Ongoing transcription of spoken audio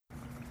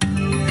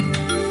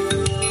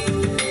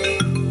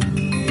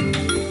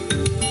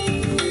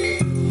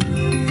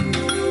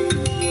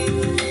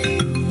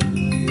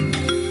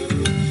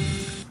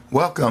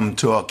Welcome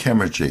to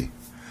Alchemergy.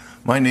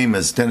 My name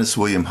is Dennis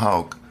William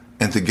Houck,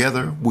 and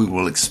together we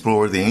will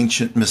explore the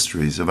ancient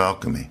mysteries of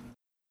alchemy.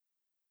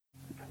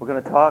 We're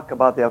going to talk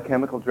about the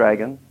alchemical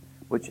dragon,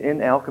 which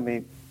in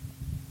alchemy,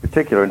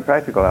 particular in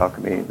practical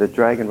alchemy, the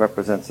dragon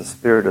represents the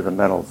spirit of the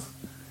metals.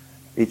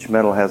 Each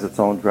metal has its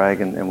own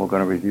dragon, and we're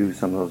going to review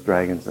some of those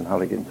dragons and how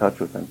to get in touch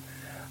with them.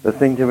 The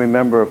thing to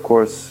remember, of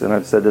course, and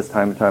I've said this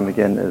time and time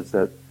again, is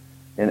that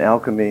in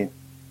alchemy,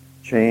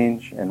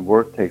 change and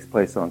work takes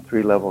place on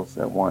three levels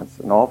at once,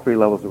 and all three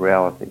levels of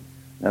reality.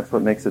 And that's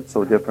what makes it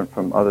so different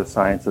from other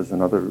sciences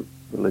and other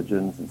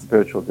religions and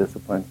spiritual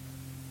disciplines.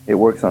 It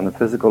works on the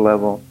physical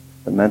level,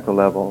 the mental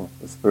level,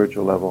 the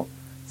spiritual level,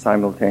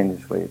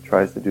 simultaneously. It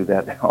tries to do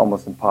that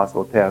almost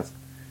impossible task.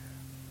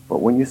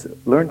 But when you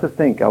learn to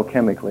think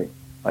alchemically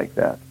like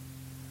that,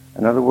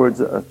 in other words,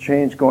 a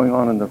change going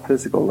on in the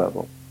physical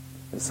level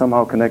is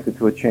somehow connected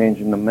to a change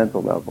in the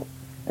mental level.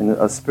 And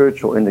a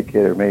spiritual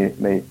indicator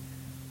may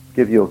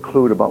give you a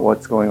clue about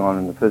what's going on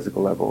in the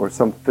physical level, or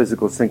some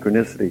physical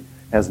synchronicity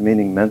has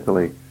meaning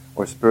mentally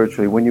or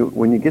spiritually.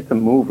 When you get to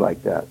move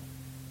like that,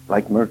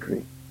 like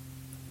Mercury,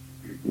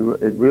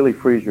 it really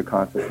frees your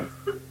consciousness.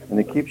 And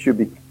it keeps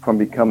you from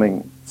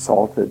becoming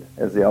salted,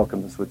 as the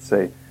alchemists would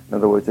say. In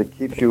other words, it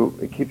keeps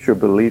your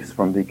beliefs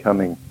from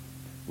becoming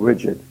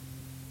rigid,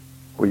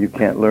 where you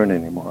can't learn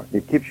anymore.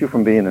 It keeps you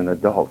from being an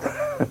adult.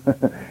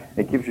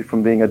 It keeps you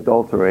from being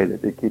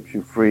adulterated. It keeps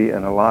you free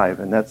and alive.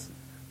 And that's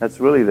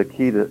really the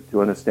key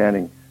to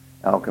understanding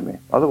alchemy.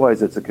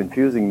 Otherwise, it's a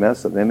confusing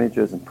mess of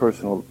images and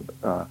personal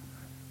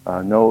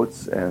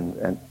notes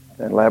and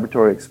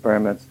laboratory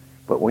experiments.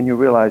 But when you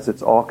realize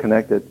it's all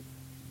connected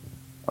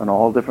on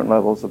all different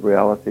levels of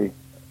reality,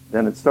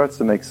 then it starts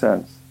to make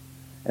sense.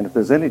 And if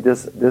there's any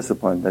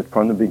discipline that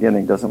from the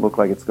beginning doesn't look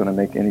like it's going to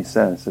make any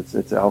sense,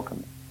 it's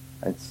alchemy.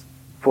 It's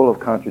full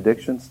of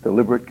contradictions,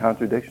 deliberate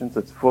contradictions.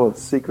 It's full of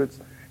secrets.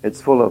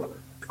 It's full of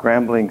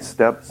scrambling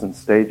steps and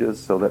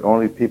stages so that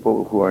only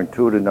people who are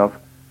intuitive enough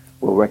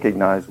will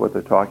recognize what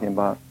they're talking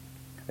about.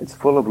 It's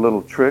full of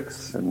little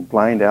tricks and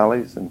blind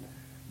alleys, and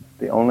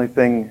the only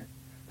thing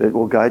that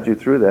will guide you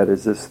through that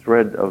is this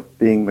thread of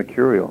being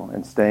mercurial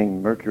and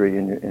staying Mercury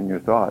in your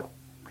thought.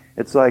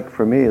 It's like,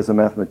 for me as a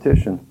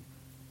mathematician,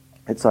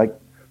 it's like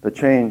the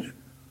change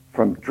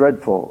from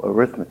dreadful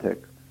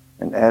arithmetic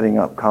and adding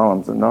up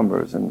columns and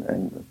numbers,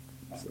 and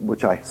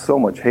which I so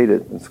much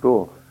hated in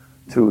school,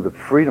 to the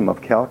freedom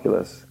of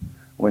calculus,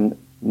 when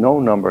no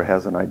number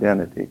has an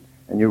identity,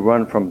 and you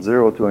run from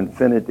zero to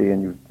infinity,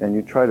 and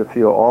you try to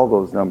feel all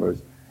those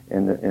numbers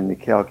in the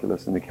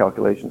calculus, in the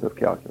calculations of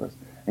calculus.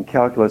 And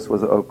calculus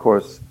was, of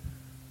course,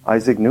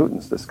 Isaac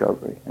Newton's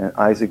discovery. And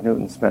Isaac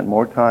Newton spent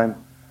more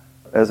time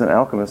as an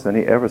alchemist than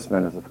he ever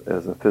spent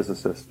as a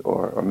physicist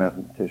or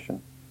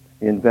mathematician.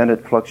 He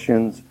invented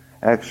fluxions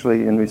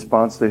actually in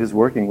response to his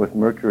working with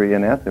mercury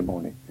and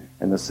antimony,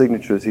 and the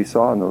signatures he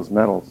saw in those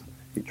metals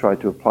he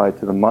tried to apply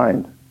to the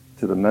mind,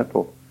 to the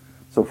mental.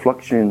 So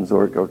fluxions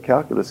or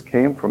calculus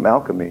came from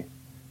alchemy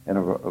in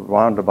a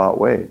roundabout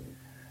way.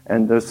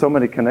 And there's so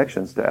many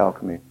connections to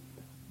alchemy.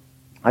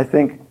 I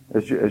think,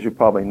 as you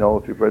probably know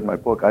if you've read my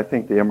book, I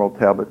think the Emerald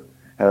Tablet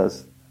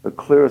has the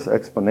clearest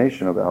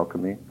explanation of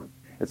alchemy.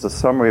 It's a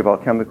summary of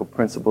alchemical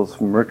principles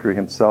from Mercury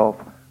himself,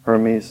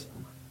 Hermes,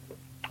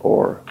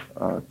 or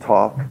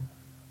Thoth,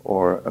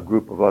 or a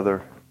group of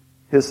other.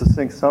 His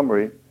succinct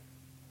summary,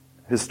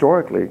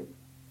 historically,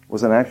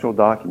 was an actual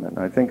document.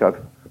 And I think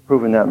I've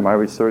proven that in my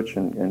research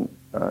in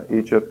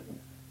Egypt,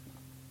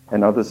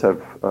 and others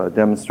have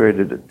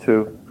demonstrated it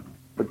too.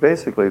 But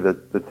basically,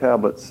 the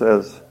tablet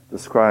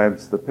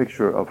describes the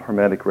picture of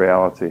hermetic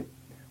reality,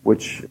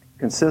 which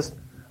consists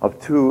of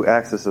two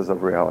axes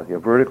of reality: a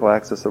vertical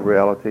axis of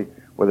reality,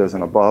 where there's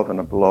an above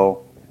and a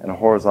below, and a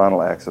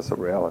horizontal axis of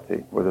reality,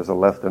 where there's a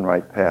left and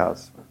right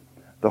paths.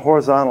 The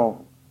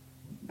horizontal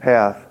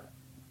path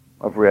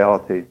of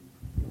reality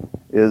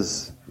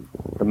is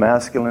the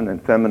masculine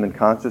and feminine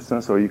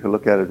consciousness, or you can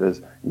look at it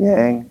as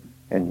yang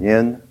and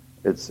yin.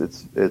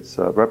 It's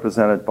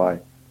represented by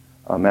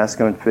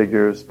masculine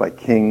figures, by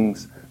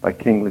kings, by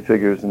kingly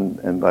figures,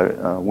 and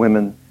by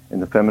women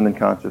in the feminine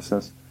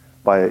consciousness,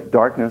 by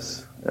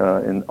darkness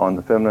on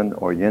the feminine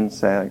or yin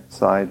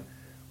side,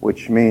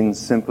 which means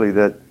simply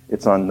that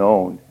it's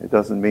unknown. It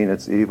doesn't mean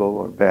it's evil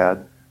or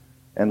bad.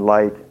 And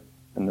light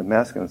in the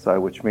masculine side,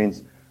 which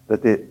means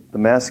that the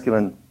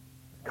masculine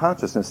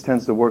consciousness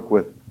tends to work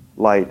with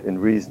light and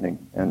reasoning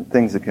and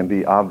things that can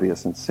be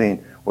obvious and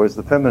seen, whereas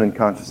the feminine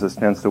consciousness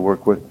tends to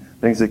work with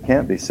things that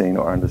can't be seen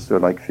or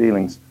understood, like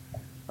feelings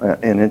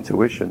and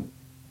intuition.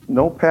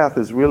 No path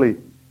is really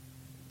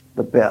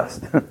the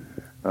best.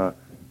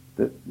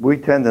 We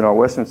tend in our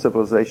Western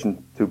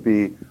civilization to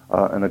be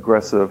an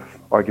aggressive,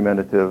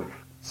 argumentative,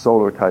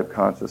 solar-type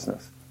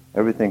consciousness.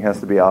 Everything has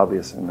to be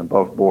obvious and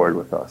above board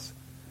with us,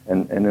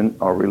 and in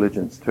our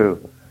religions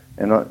too.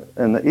 And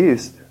in the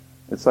East,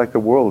 it's like the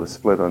world is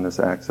split on this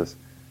axis.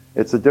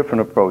 It's a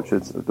different approach.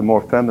 It's the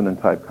more feminine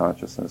type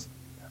consciousness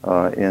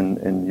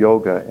in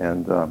yoga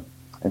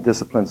and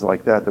disciplines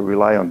like that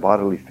rely on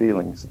bodily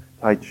feelings,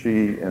 Tai Chi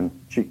and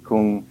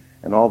Qigong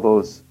and all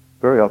those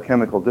very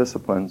alchemical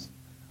disciplines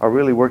are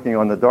really working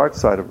on the dark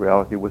side of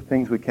reality with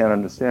things we can't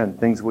understand,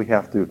 things we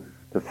have to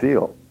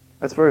feel.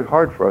 That's very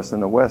hard for us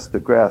in the West to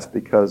grasp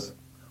because,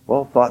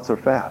 well, thoughts are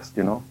fast,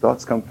 you know.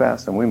 Thoughts come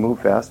fast, and we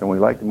move fast, and we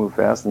like to move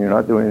fast, and you're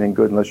not doing anything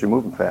good unless you're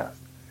moving fast.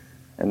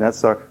 And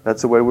that's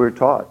the way we were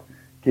taught.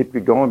 Keep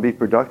it going, be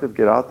productive,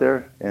 get out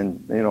there,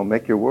 and, you know,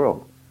 make your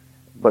world.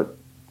 But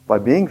by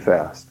being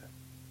fast,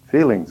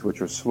 feelings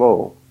which are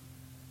slow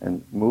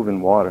and move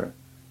in water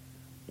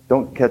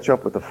don't catch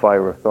up with the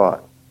fire of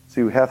thought. So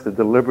you have to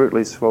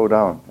deliberately slow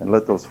down and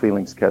let those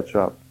feelings catch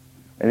up.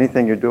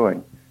 Anything you're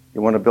doing,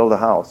 you want to build a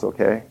house,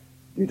 okay?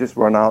 Do you just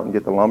run out and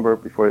get the lumber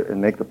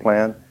and make the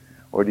plan?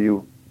 Or do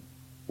you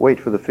wait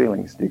for the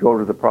feelings? Do you go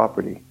to the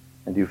property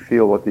and do you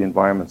feel what the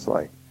environment's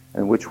like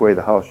and which way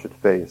the house should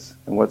face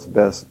and what's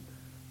best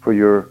for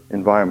your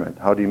environment?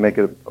 How do you make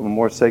it a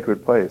more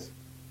sacred place?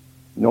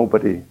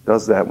 Nobody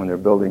does that when they're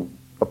building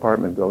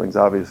apartment buildings,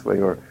 obviously,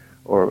 or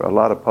a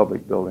lot of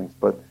public buildings.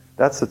 But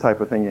that's the type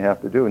of thing you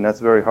have to do, and that's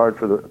very hard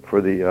for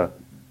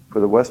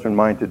the Western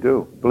mind to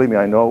do. Believe me,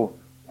 I know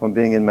from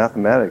being in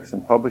mathematics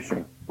and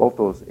publishing, both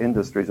those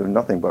industries are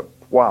nothing but,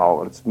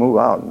 wow, let's move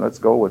out and let's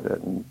go with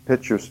it and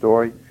pitch your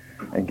story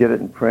and get it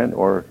in print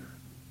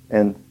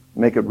and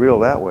make it real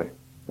that way.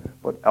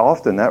 But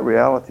often that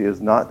reality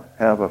does not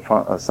have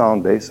a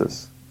sound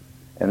basis,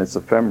 and it's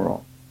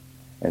ephemeral.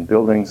 And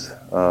buildings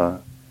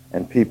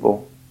and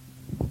people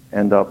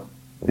end up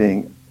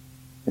being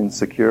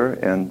insecure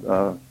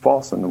and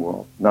false in the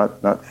world,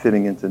 not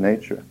fitting into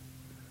nature.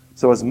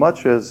 So as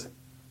much as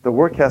the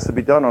work has to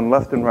be done on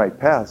left and right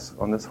paths,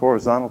 on this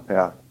horizontal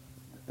path,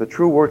 the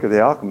true work of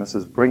the alchemist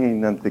is bringing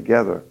them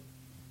together,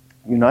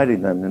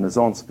 uniting them in his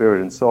own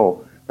spirit and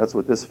soul. That's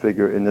what this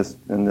figure in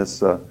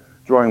this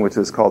drawing, which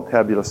is called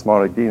Tabula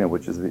Smaragdina,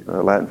 which is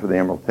the Latin for the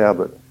Emerald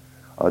Tablet,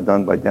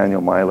 done by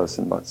Daniel Milas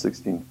in about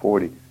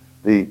 1640.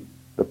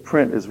 The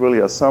print is really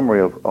a summary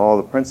of all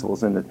the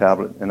principles in the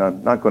tablet, and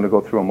I'm not going to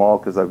go through them all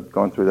because I've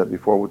gone through that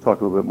before. We'll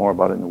talk a little bit more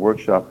about it in the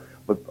workshop,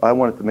 but I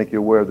wanted to make you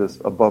aware of this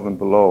above and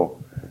below,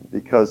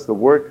 because the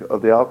work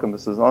of the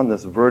alchemist is on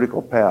this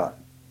vertical path.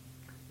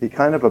 He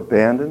kind of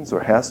abandons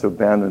or has to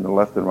abandon the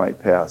left and right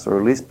paths, or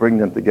at least bring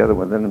them together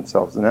within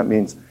themselves, and that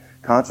means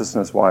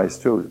consciousness-wise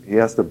too. He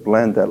has to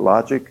blend that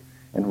logic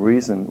and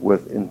reason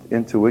with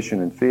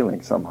intuition and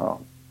feeling somehow.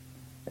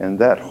 And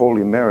that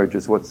holy marriage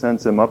is what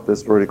sends him up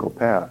this vertical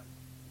path.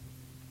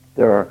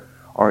 There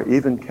are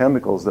even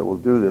chemicals that will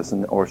do this,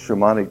 or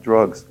shamanic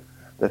drugs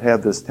that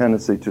have this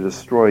tendency to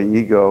destroy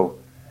ego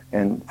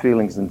and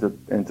feelings and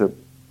to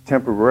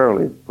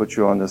temporarily put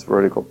you on this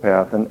vertical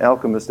path. And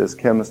alchemists, as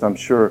chemists, I'm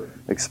sure,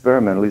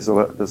 experiment. At least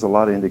there's a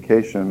lot of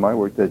indication in my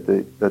work that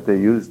they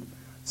used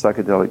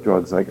psychedelic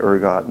drugs like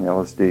ergot and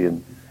LSD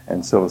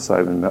and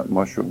psilocybin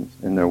mushrooms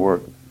in their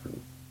work.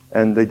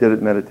 And they did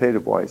it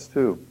meditative-wise,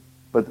 too.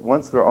 But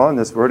once they're on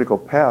this vertical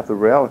path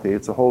of reality,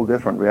 it's a whole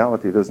different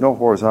reality. There's no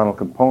horizontal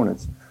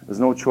components. There's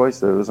no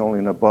choice there. There's only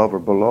an above or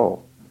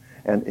below.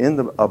 And in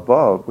the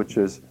above, which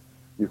is,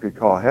 you could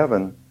call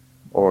heaven,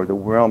 or the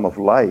realm of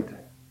light,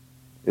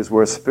 is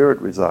where spirit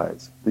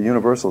resides, the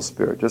universal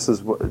spirit.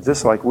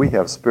 Just like we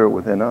have spirit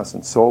within us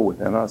and soul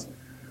within us,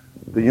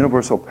 the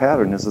universal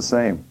pattern is the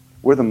same.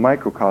 We're the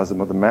microcosm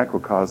of the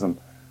macrocosm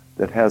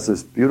that has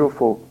this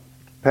beautiful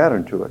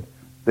pattern to it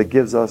that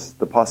gives us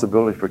the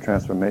possibility for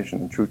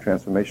transformation and true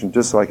transformation,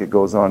 just like it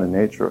goes on in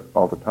nature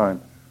all the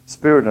time.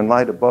 Spirit and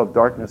light above,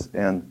 darkness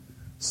and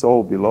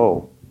soul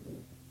below.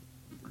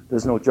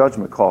 There's no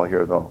judgment call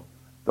here, though.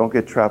 Don't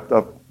get trapped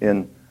up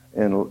in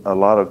a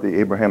lot of the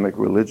Abrahamic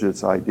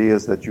religious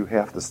ideas that you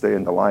have to stay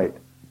in the light.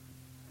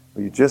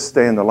 When you just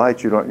stay in the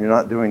light, you're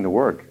not doing the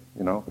work.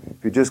 You know,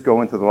 if you just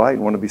go into the light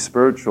and want to be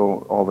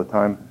spiritual all the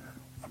time,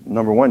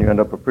 number one, you end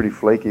up a pretty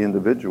flaky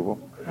individual.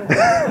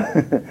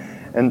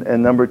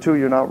 And number two,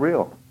 you're not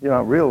real. You're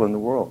not real in the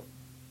world.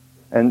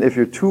 And if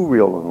you're too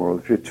real in the world,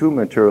 if you're too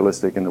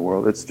materialistic in the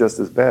world, it's just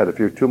as bad. If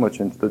you're too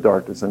much into the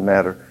darkness and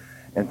matter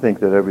and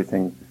think that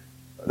everything,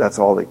 that's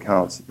all that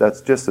counts,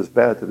 that's just as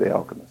bad to the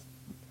alchemist.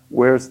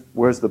 Where's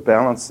the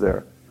balance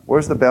there?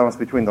 Where's the balance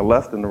between the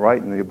left and the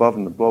right and the above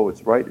and the below?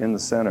 It's right in the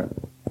center.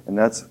 And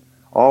that's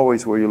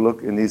always where you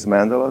look in these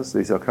mandalas,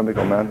 these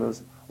alchemical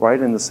mandalas. Right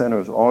in the center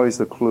is always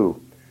the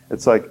clue.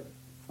 It's like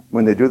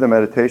when they do the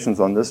meditations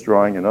on this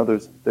drawing and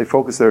others, they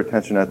focus their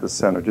attention at the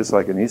center, just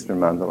like an Eastern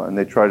mandala, and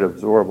they try to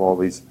absorb all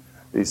these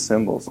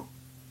symbols.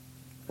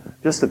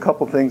 Just a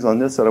couple things on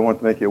this that I want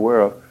to make you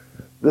aware of.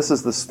 This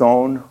is the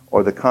stone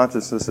or the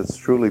consciousness that's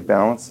truly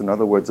balanced. In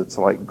other words, it's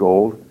like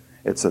gold.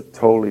 It's a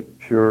totally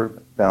pure,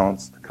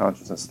 balanced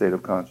consciousness, state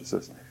of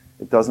consciousness.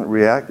 It doesn't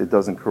react, it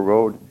doesn't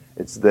corrode,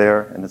 it's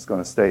there and it's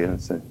going to stay, and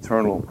it's an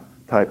eternal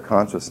type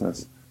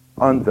consciousness.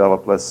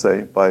 Undeveloped, let's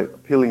say, by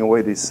peeling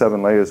away these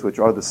 7 layers, which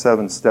are the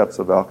 7 steps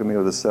of alchemy,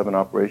 or the 7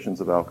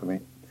 operations of alchemy.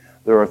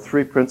 There are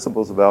 3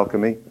 principles of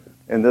alchemy.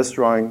 In this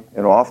drawing,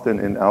 and often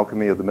in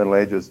alchemy of the Middle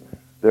Ages,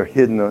 they're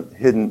hidden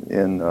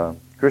in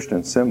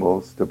Christian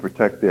symbols to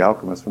protect the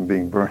alchemist from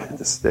being burned at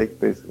the stake,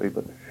 basically.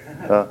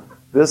 But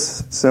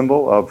This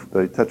symbol of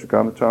the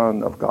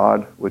tetragrammaton of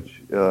God, which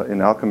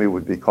in alchemy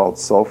would be called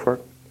sulfur,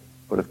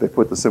 but if they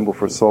put the symbol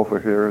for sulfur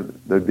here,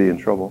 they'd be in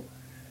trouble.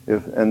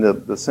 And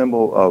the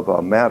symbol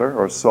of matter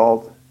or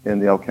salt in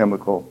the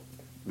alchemical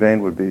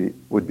vein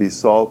would be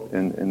salt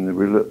in the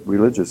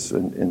religious,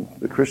 in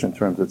the Christian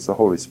terms, it's the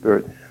Holy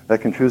Spirit.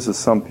 That confuses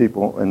some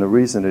people, and the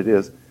reason it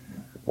is,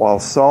 while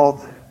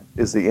salt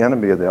is the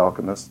enemy of the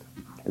alchemist,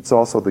 it's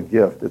also the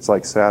gift. It's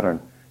like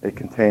Saturn. It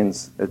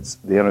contains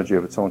the energy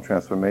of its own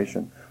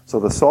transformation. So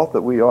the salt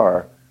that we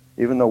are,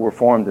 even though we're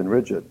formed and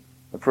rigid,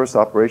 the first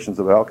operations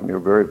of alchemy are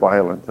very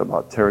violent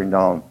about tearing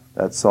down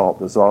that salt,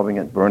 dissolving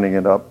it, burning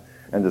it up,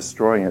 and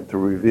destroying it to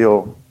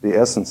reveal the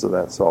essence of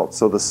that salt.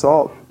 So the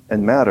salt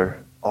and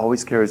matter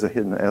always carries a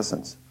hidden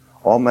essence.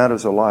 All matter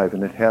is alive,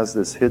 and it has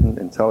this hidden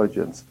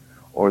intelligence,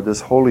 or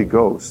this Holy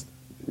Ghost,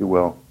 if you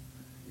will,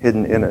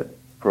 hidden in it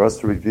for us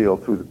to reveal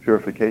through the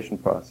purification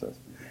process.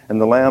 And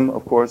the Lamb,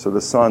 of course, or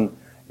the Sun,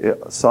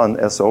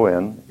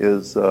 S-O-N,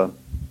 is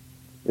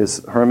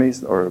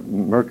Hermes, or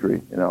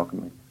Mercury in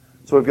alchemy.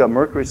 So we've got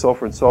Mercury,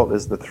 sulfur, and salt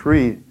as the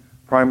three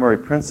primary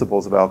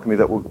principles of alchemy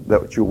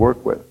that you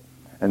work with.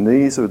 And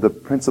these are the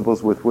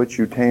principles with which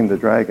you tame the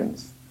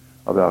dragons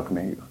of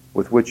alchemy,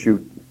 with which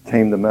you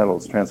tame the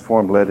metals,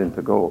 transform lead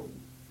into gold.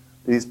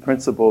 These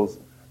principles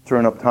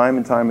turn up time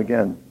and time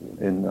again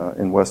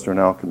in Western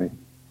alchemy.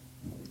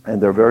 And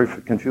they're very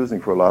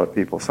confusing for a lot of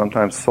people.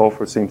 Sometimes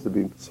sulfur seems to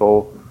be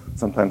soul,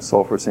 sometimes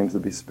sulfur seems to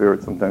be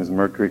spirit, sometimes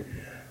mercury.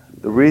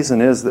 The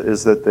reason is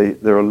that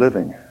they're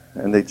living,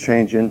 and they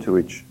change into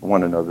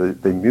one another.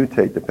 They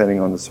mutate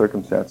depending on the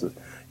circumstances.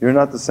 You're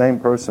not the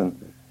same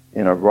person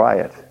in a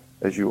riot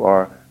as you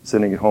are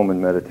sitting at home in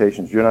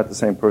meditations. You're not the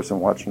same person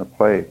watching a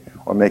play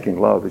or making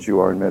love as you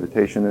are in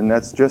meditation, and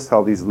that's just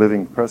how these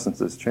living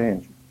presences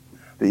change.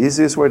 The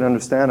easiest way to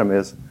understand them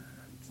is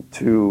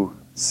to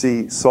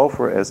see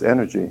sulfur as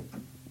energy,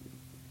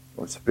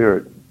 or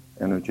spirit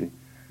energy,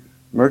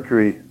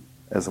 mercury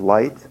as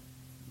light,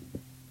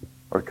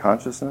 or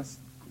consciousness,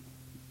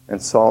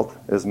 and salt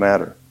as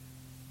matter.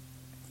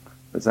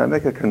 Does that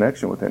make a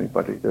connection with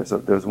anybody?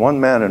 There's one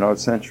man in our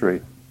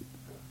century,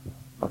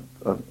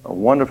 a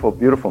wonderful,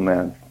 beautiful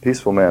man,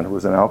 peaceful man, who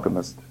was an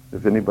alchemist,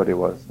 if anybody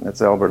was, and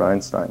that's Albert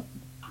Einstein.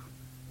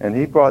 And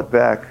he brought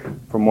back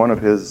from one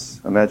of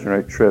his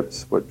imaginary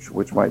trips,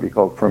 which might be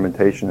called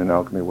fermentation in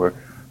alchemy, where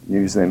you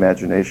use the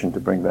imagination to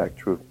bring back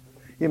truth.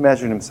 He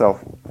imagined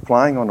himself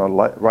flying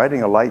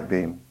riding a light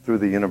beam through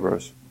the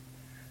universe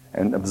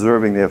and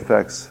observing the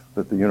effects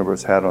that the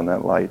universe had on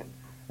that light.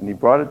 And he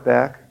brought it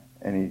back,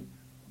 and he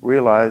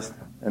realized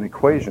an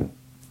equation.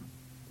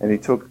 And he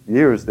took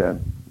years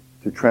then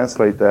to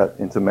translate that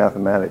into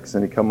mathematics,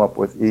 and he come up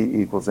with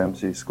E equals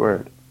mc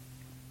squared.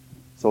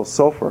 So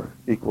sulfur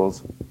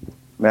equals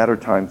matter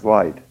times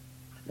light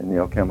in the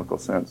alchemical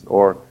sense,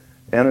 or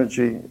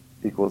energy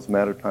equals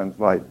matter times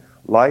light.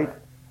 Light,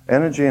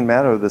 energy, and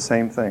matter are the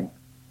same thing.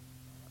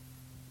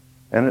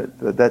 And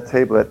that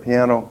table, that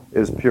piano,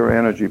 is pure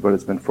energy, but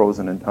it's been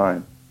frozen in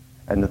time.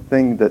 And the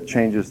thing that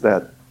changes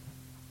that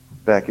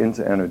back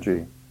into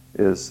energy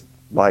is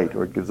light,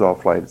 or it gives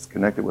off light. It's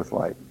connected with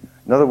light.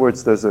 In other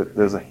words, there's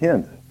a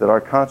hint that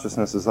our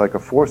consciousness is like a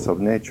force of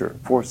nature,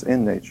 force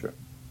in nature.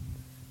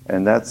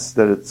 And that's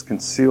that it's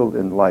concealed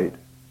in light.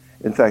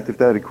 In fact, if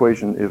that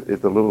equation,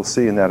 if the little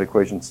c in that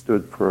equation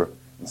stood for,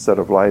 instead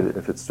of light,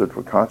 if it stood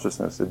for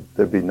consciousness,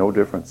 there'd be no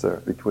difference there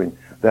between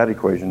that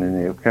equation and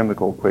the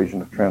alchemical equation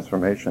of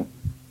transformation.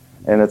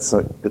 And it's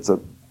a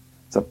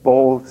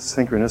bold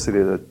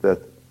synchronicity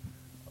that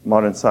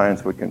modern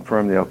science would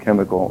confirm the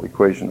alchemical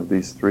equation of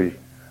these three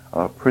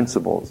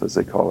principles, as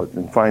they call it,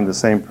 and find the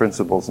same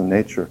principles in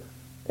nature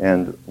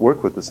and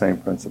work with the same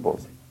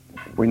principles.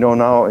 We know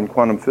now in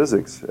quantum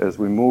physics, as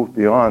we move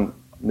beyond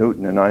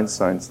Newton and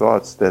Einstein's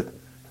thoughts, that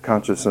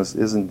consciousness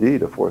is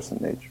indeed a force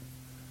in nature,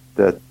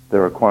 that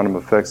there are quantum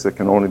effects that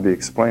can only be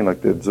explained,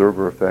 like the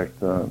observer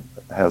effect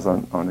has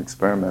on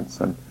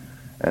experiments, and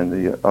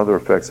the other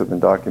effects have been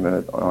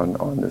documented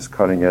on this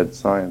cutting-edge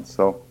science.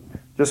 So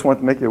just want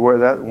to make you aware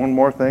of that. One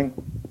more thing.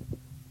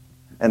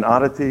 An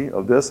oddity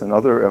of this and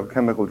other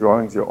alchemical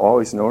drawings you'll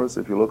always notice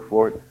if you look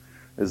for it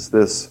is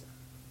this.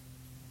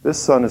 This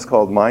sun is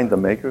called Mind the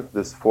Maker,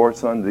 this fourth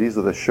sun. These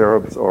are the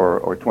cherubs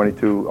or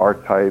 22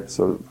 archetypes,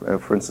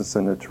 for instance,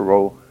 in the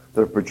Tarot,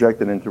 that are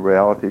projected into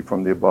reality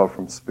from the above,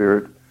 from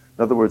spirit.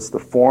 In other words, the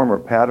form or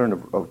pattern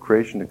of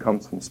creation that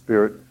comes from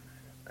spirit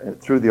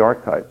through the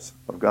archetypes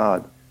of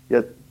God.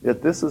 Yet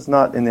this is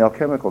not, in the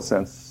alchemical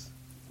sense,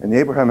 in the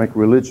Abrahamic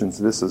religions,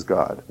 this is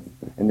God.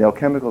 In the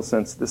alchemical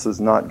sense, this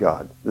is not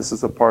God. This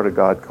is a part of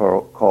God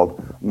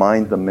called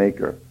Mind the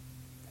Maker.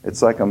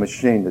 It's like a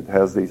machine that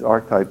has these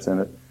archetypes in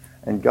it.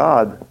 And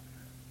God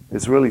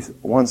is really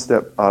one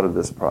step out of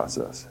this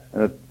process.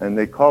 And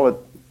they call it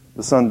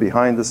the sun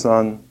behind the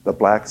sun, the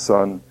black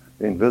sun,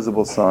 the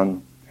invisible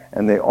sun.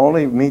 And they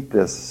only meet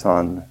this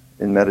sun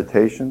in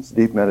meditations,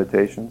 deep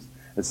meditations.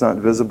 It's not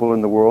visible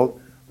in the world.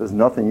 There's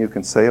nothing you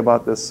can say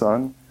about this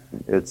sun.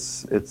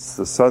 It's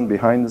the sun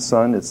behind the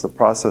sun. It's the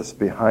process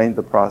behind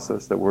the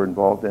process that we're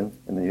involved in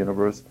the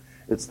universe.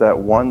 It's that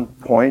one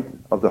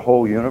point of the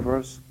whole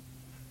universe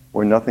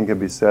where nothing can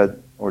be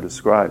said or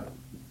described.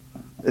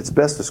 It's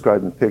best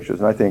described in pictures,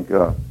 and I think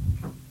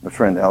my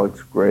friend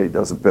Alex Gray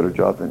does a better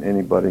job than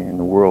anybody in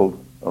the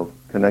world of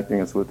connecting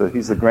us with it.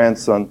 He's the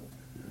grandson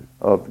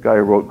of the guy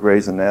who wrote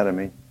Gray's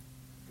Anatomy,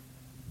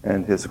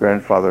 and his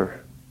grandfather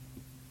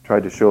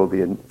tried to show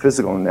the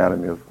physical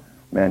anatomy of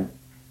man,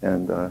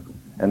 and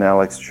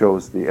Alex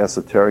shows the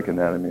esoteric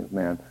anatomy of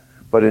man.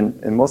 But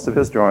in most of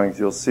his drawings,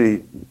 you'll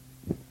see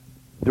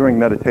during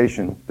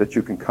meditation that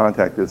you can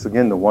contact this.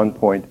 Again, the one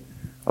point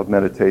of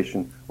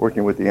meditation,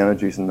 working with the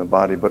energies in the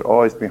body, but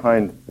always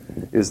behind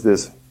is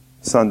this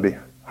sun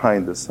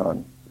behind the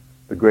sun,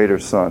 the greater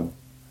sun,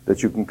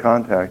 that you can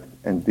contact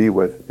and be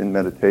with in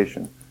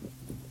meditation.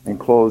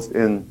 Enclosed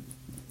in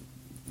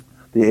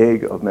the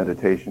egg of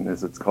meditation,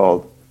 as it's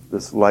called,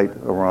 this light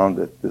around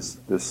it,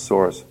 this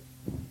source.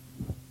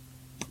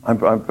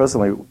 I'm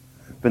presently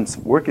been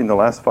working the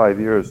last 5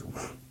 years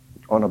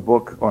on a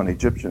book on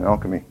Egyptian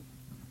alchemy.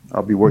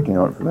 I'll be working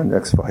on it for the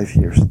next 5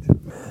 years too.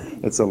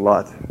 It's a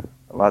lot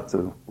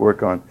to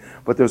work on.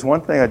 But there's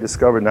one thing I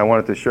discovered, and I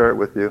wanted to share it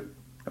with you.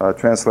 A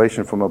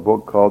translation from a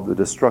book called The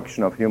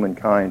Destruction of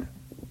Humankind,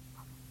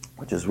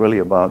 which is really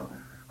about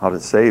how to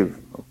save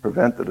or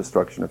prevent the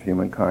destruction of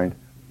humankind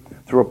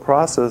through a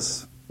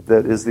process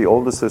that is the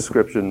oldest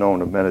description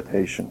known of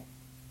meditation.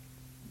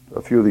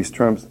 A few of these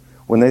terms,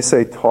 when they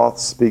say Thoth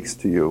speaks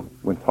to you,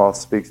 when Thoth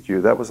speaks to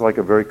you, that was like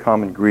a very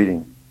common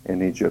greeting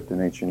in Egypt, in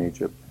ancient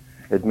Egypt.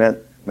 It meant,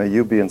 may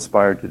you be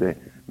inspired today.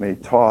 May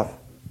Thoth,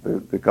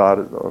 the god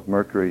of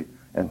Mercury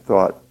and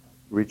thought,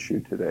 reach you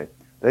today.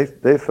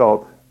 They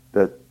felt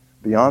that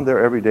beyond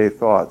their everyday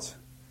thoughts,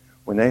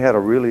 when they had a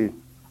really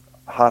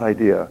hot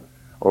idea,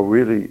 or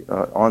really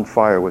on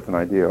fire with an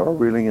idea, or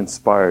really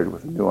inspired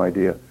with a new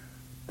idea,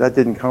 that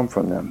didn't come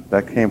from them.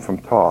 That came from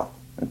Thoth,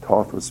 and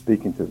Thoth was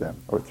speaking to them,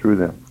 or through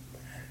them.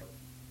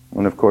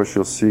 And of course,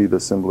 you'll see the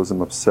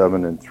symbolism of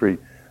 7 and 3.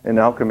 In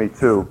alchemy,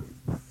 too,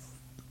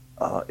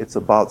 it's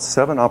about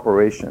 7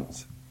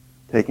 operations,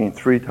 taking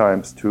 3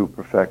 times to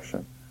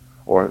perfection.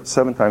 Or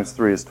 7 times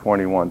 3 is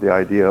 21, the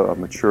idea of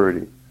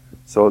maturity.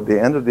 So at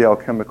the end of the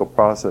alchemical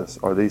process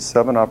are these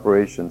 7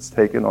 operations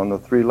taken on the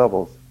 3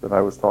 levels that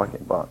I was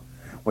talking about.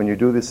 When you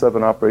do these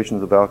 7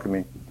 operations of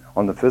alchemy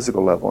on the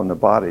physical level in the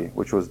body,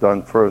 which was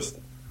done first,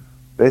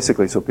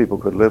 basically so people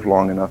could live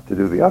long enough to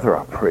do the other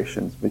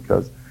operations,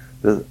 because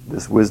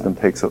this wisdom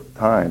takes up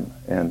time.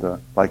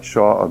 And like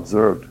Shaw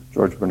observed,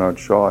 George Bernard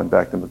Shaw in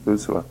Back to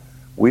Methuselah,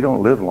 we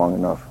don't live long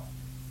enough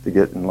to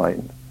get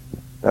enlightened.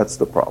 That's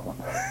the problem.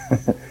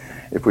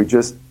 If we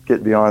just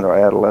get beyond our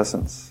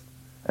adolescence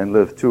and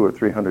live 200 or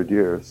 300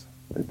 years,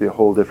 it'd be a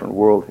whole different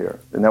world here.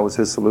 And that was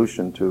his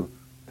solution to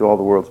all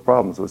the world's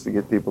problems, was to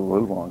get people to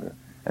live longer.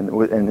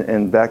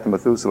 And Back to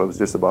Methuselah was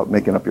just about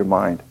making up your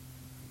mind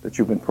that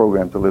you've been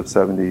programmed to live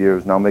 70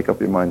 years. Now make up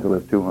your mind to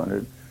live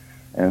 200.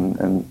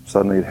 And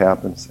suddenly it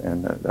happens,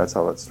 and that's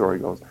how that story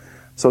goes.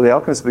 So the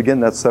alchemists begin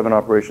that 7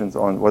 operations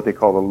on what they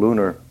call the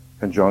lunar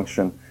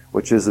conjunction,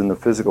 which is in the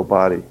physical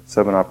body.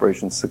 7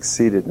 operations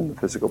succeeded in the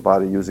physical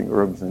body using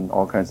herbs and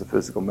all kinds of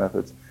physical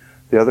methods.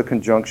 The other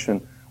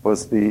conjunction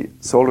was the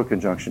solar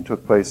conjunction,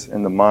 took place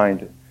in the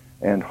mind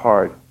and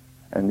heart,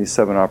 and these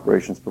 7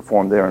 operations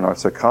performed there in our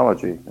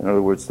psychology, in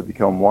other words, to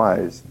become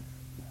wise.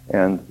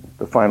 And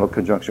the final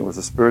conjunction was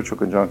a spiritual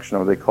conjunction,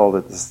 or they called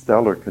it the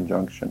stellar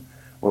conjunction,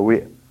 where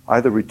we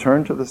either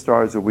returned to the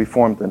stars or we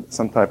formed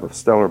some type of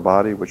stellar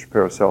body, which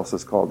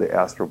Paracelsus called the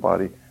astral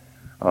body.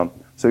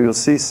 So you'll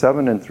see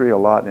 7 and 3 a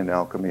lot in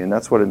alchemy, and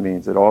that's what it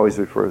means. It always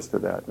refers to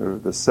that. There are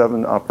the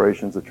 7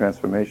 operations of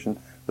transformation,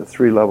 the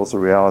 3 levels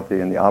of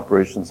reality, and the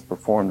operations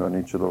performed on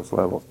each of those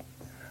levels.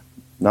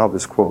 Now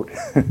this quote.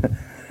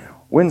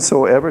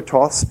 Whensoever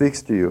Thoth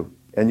speaks to you,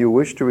 and you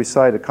wish to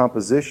recite a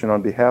composition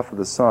on behalf of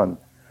the sun,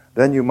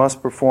 then you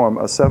must perform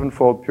a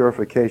 7-fold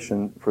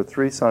purification for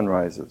 3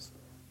 sunrises.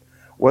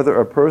 Whether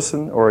a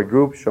person or a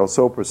group shall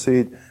so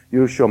proceed,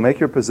 you shall make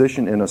your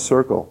position in a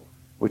circle,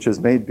 which is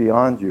made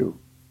beyond you,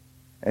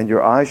 and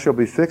your eyes shall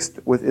be fixed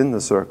within the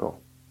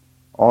circle.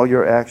 All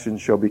your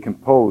actions shall be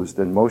composed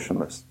and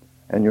motionless,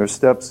 and your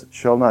steps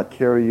shall not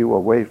carry you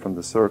away from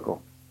the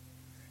circle.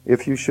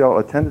 If you shall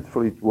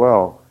attentively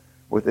dwell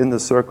within the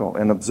circle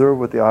and observe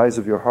with the eyes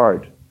of your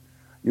heart,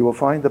 you will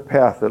find the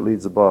path that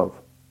leads above.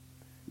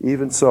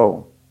 Even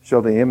so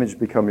shall the image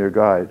become your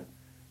guide.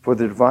 For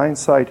the divine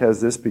sight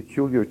has this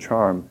peculiar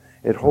charm.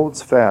 It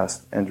holds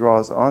fast and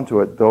draws onto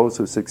it those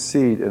who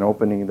succeed in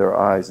opening their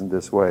eyes in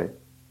this way.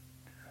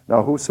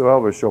 Now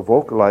whosoever shall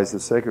vocalize the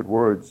sacred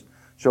words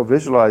shall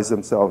visualize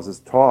themselves as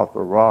Thoth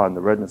or Ra in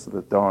the redness of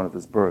the dawn of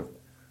his birth.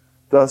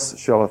 Thus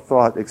shall a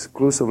thought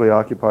exclusively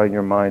occupying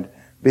your mind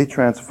be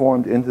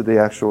transformed into the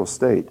actual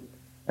state.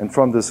 And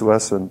from this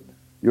lesson,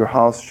 your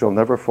house shall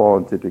never fall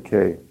into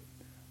decay,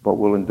 but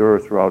will endure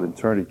throughout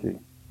eternity.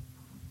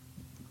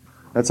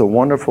 That's a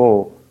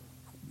wonderful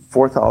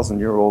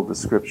 4,000-year-old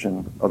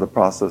description of the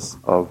process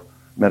of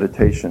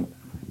meditation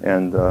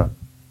and the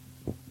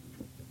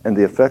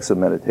effects of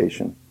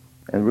meditation.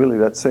 And really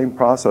that same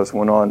process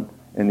went on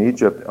in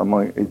Egypt,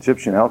 among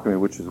Egyptian alchemy,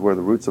 which is where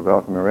the roots of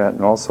alchemy are at,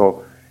 and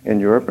also in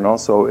Europe, and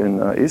also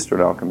in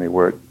Eastern alchemy,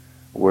 where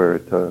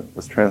it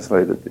was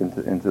translated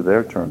into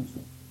their terms.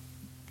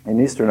 In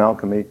Eastern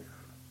alchemy,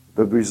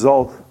 the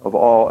result of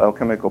all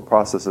alchemical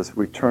processes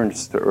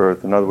returns to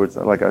earth. In other words,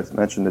 like I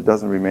mentioned, it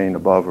doesn't remain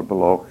above or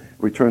below.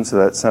 It returns to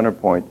that center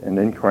point, an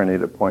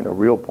incarnated point, a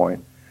real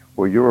point,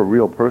 where you're a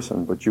real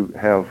person, but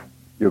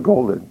you're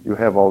golden. You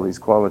have all these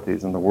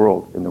qualities in the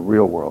world, in the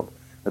real world.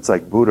 It's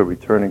like Buddha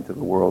returning to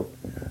the world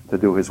to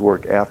do his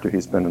work after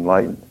he's been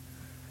enlightened.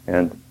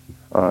 And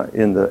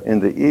in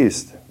the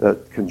East,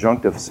 that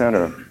conjunctive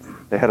center,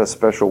 they had a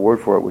special word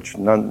for it, which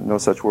no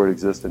such word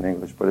exists in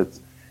English, but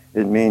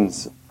it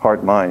means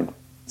heart-mind.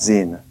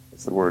 Zin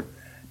is the word.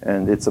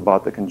 And it's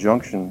about the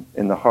conjunction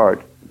in the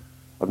heart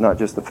of not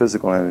just the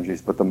physical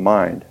energies, but the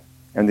mind.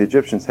 And the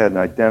Egyptians had an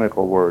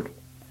identical word,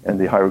 and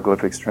the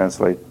hieroglyphics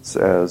translates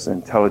as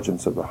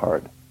intelligence of the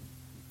heart.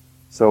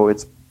 So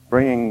it's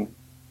bringing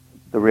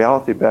the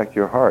reality back to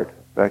your heart,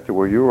 back to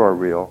where you are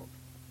real,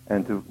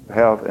 and to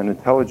have an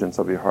intelligence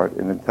of your heart,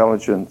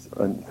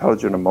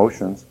 intelligent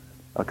emotions,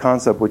 a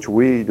concept which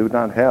we do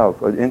not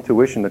have.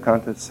 Intuition, the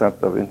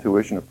concept of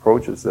intuition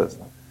approaches this,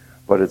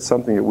 but it's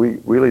something that we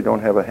really don't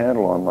have a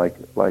handle on, like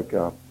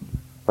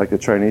the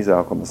Chinese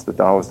alchemists, the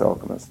Taoist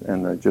alchemists,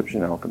 and the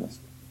Egyptian alchemists.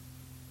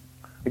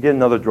 Again,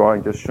 another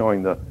drawing just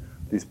showing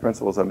these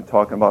principles I've been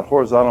talking about.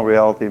 Horizontal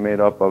reality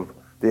made up of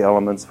the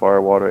elements, fire,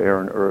 water,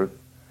 air, and earth.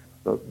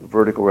 The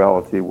vertical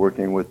reality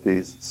working with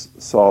these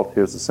salt.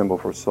 Here's the symbol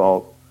for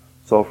salt,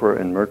 sulfur,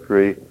 and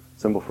mercury.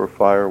 Symbol for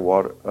fire,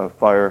 water,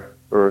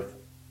 earth,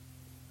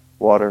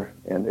 water,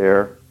 and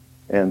air.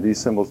 And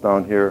these symbols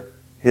down here,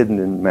 hidden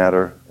in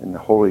matter, and the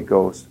Holy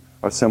Ghost,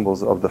 are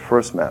symbols of the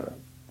first matter.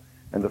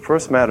 And the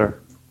first matter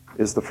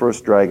is the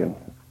first dragon,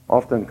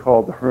 often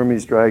called the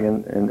Hermes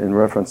dragon in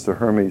reference to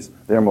Hermes,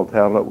 the Emerald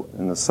Tablet,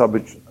 and the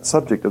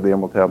subject of the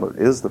Emerald Tablet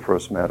is the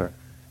first matter,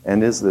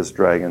 and is this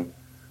dragon.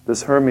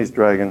 This Hermes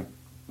dragon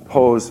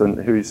posed,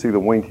 and here you see the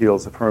winged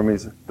heels of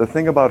Hermes. The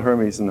thing about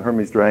Hermes and the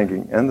Hermes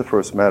dragon and the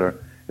first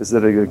matter is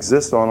that it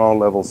exists on all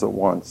levels at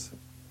once.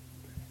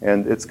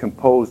 And it's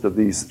composed of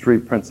these three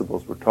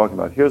principles we're talking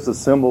about. Here's the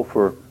symbol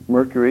for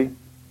Mercury,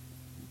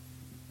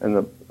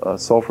 and the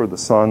sulfur, the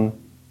sun,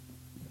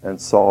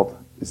 and salt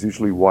is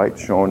usually white,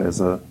 shown as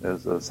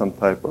some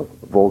type of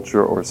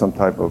vulture or some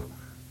type of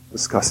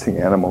disgusting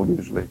animal,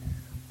 usually,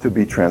 to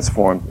be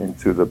transformed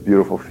into the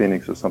beautiful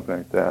phoenix or something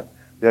like that.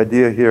 The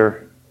idea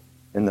here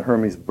in the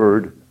Hermes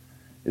bird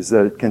is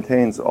that it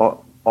contains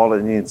all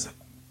it needs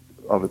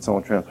of its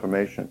own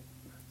transformation.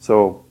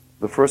 So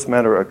the first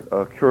matter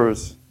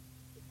occurs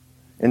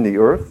in the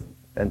earth,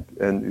 and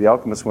the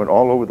alchemists went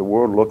all over the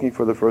world looking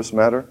for the first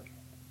matter,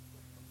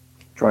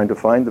 trying to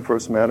find the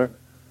first matter.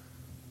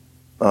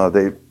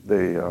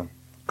 They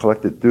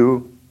collected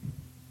dew.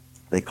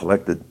 They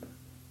collected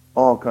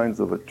all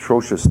kinds of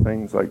atrocious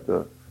things like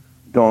the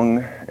dung,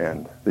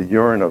 and the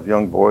urine of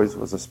young boys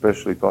was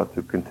especially thought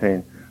to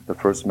contain the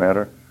first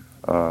matter.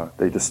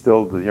 They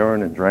distilled the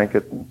urine and drank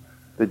it. And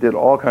they did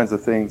all kinds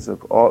of things.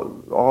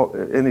 Of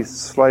any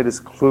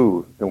slightest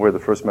clue in where the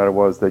first matter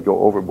was, they'd go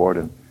overboard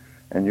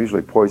and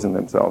usually poison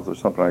themselves or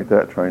something like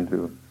that, trying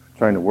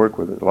to work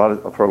with it.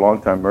 For a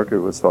long time, mercury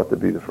was thought to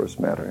be the first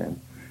matter,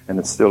 and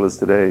it still is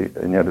today.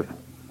 And yet, if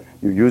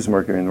you use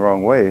mercury in the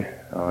wrong way,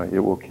 it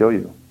will kill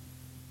you.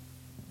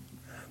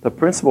 The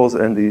principles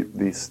and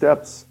the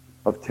steps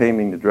of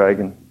taming the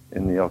dragon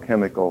in the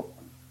alchemical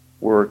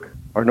work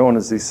are known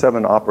as the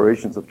 7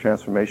 operations of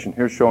transformation.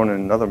 Here shown in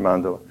another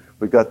mandala,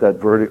 we've got that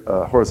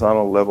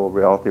horizontal level of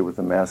reality with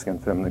the masculine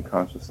and feminine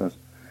consciousness.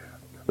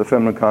 The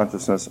feminine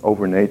consciousness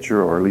over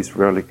nature, or at least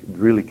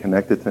really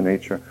connected to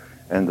nature,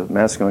 and the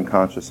masculine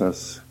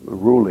consciousness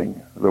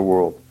ruling the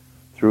world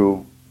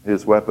through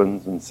his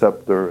weapons and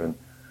scepter and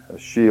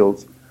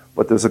shields.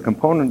 But there's a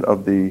component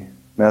of the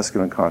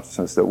masculine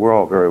consciousness that we're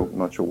all very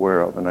much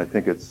aware of, and I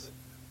think it's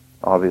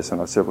obvious in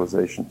our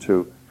civilization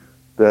too,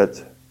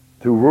 that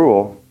to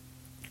rule,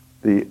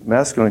 the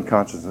masculine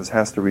consciousness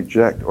has to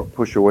reject or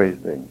push away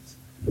things.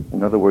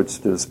 In other words,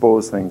 to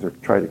dispose things or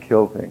try to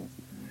kill things.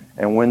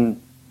 And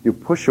when you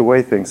push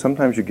away things,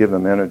 sometimes you give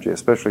them energy,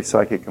 especially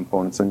psychic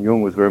components, and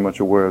Jung was very much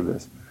aware of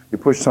this. You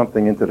push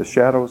something into the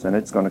shadows, and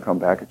it's going to come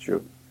back at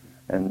you.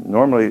 And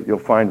normally you'll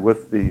find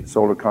with the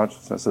solar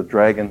consciousness a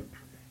dragon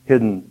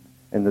hidden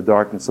in the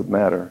darkness of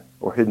matter,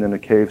 or hidden in a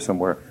cave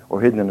somewhere,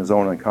 or hidden in his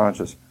own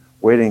unconscious,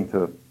 waiting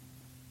to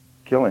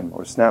kill him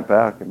or snap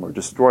back him or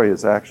destroy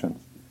his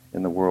actions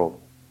in the world.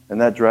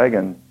 And that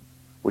dragon,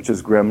 which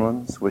is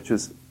gremlins, which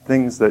is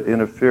things that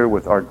interfere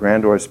with our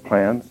grandiose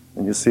plans,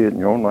 and you see it in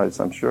your own lives,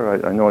 I'm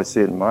sure. I know I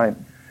see it in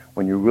mine.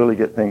 When you really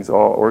get things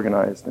all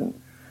organized and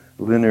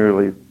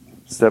linearly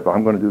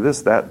I'm going to do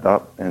this, that,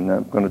 and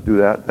I'm going to do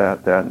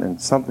that, and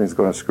something's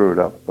going to screw it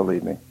up,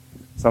 believe me.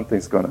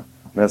 Something's going to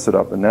mess it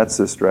up, and that's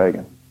this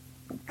dragon,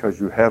 because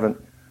you haven't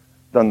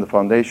done the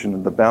foundation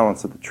and the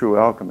balance of the true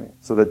alchemy.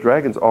 So the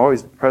dragon's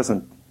always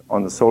present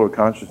on the solar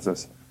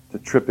consciousness to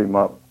trip him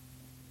up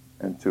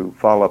and to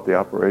follow up the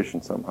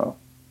operation somehow.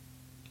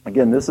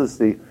 Again, this is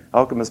the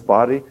alchemist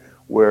body,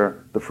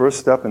 where the first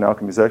step in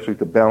alchemy is actually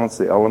to balance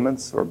the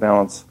elements, or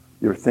balance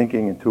your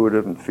thinking,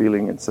 intuitive, and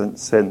feeling and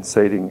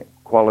sensating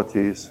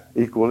qualities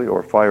equally,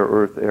 or fire,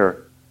 earth,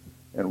 air,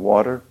 and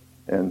water.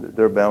 And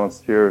they're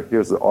balanced here.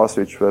 Here's the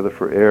ostrich feather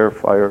for air,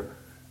 fire,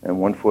 and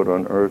 1 foot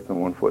on earth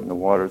and 1 foot in the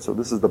water. So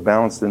this is the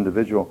balanced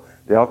individual.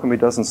 The alchemy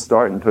doesn't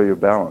start until you're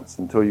balanced,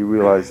 until you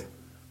realize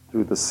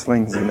through the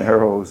slings and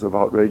arrows of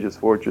outrageous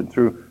fortune,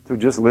 through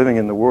just living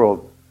in the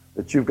world,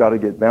 that you've got to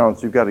get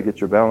balanced. You've got to get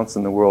your balance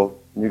in the world,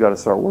 and you've got to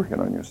start working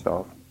on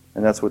yourself.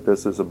 And that's what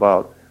this is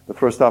about. The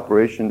first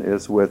operation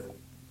is with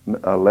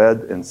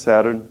lead and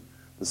Saturn,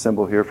 the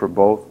symbol here for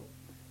both.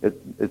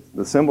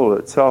 The symbol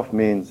itself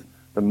means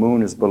the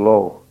moon is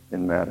below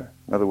in matter.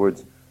 In other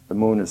words, the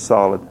moon is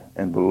solid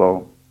and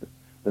below.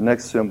 The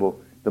next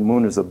symbol, the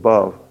moon is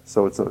above,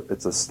 so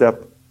it's a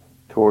step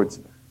towards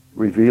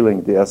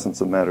revealing the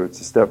essence of matter.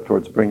 It's a step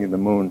towards bringing the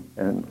moon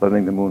and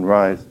letting the moon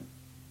rise.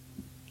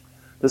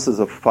 This is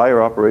a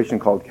fire operation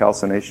called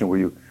calcination,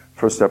 where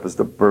first step is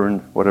to burn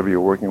whatever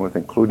you're working with,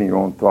 including your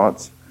own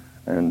thoughts.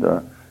 And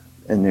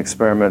in the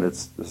experiment,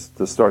 it's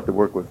to start to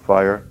work with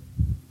fire.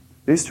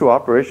 These two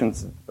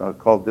operations,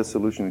 called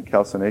dissolution and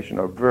calcination,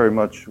 are very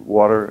much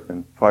water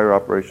and fire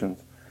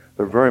operations.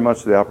 They're very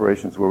much the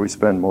operations where we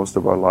spend most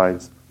of our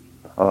lives.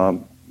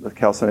 The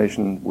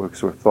calcination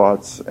works with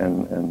thoughts,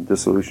 and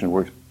dissolution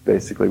works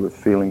basically with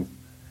feelings.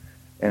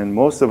 And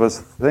most of us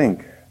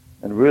think,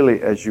 and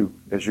really as you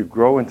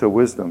grow into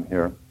wisdom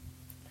here,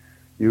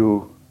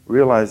 you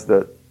realize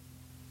that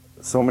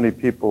so many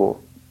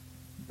people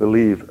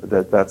believe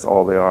that that's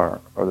all they are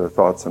their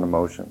thoughts and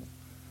emotions.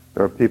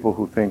 There are people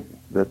who think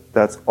that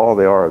that's all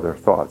they are their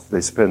thoughts.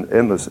 They spend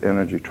endless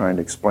energy trying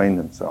to explain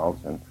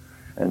themselves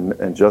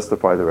and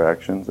justify their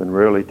actions, and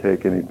rarely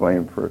take any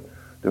blame for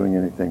doing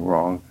anything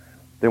wrong.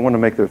 They want to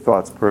make their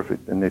thoughts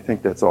perfect, and they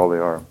think that's all they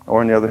are.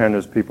 Or on the other hand,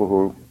 there's people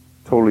who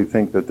totally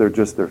think that they're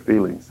just their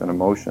feelings and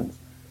emotions,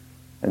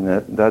 and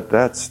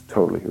that's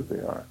totally who they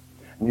are.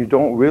 And you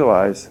don't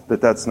realize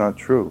that that's not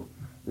true,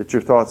 that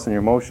your thoughts and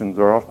your emotions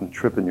are often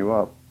tripping you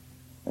up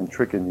and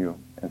tricking you,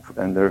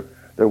 and they're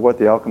what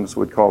the alchemists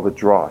would call the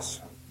dross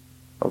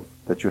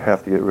that you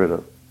have to get rid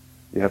of.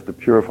 You have to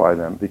purify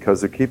them,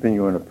 because they're keeping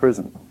you in a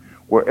prison.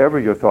 Wherever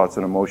your thoughts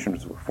and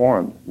emotions were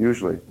formed,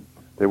 usually,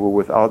 they were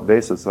without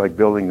basis, like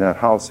building that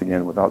house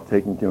again without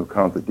taking into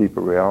account the deeper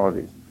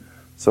realities.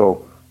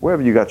 So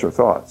wherever you got your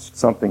thoughts,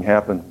 something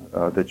happened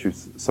that you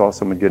saw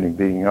someone getting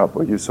beaten up,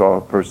 or you saw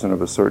a person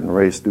of a certain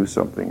race do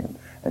something,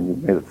 and you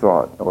made a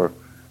thought,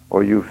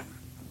 or you've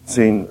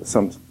seen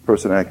some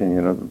person acting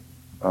in an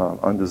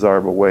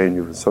undesirable way, and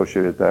you've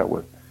associated that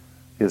with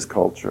his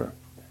culture.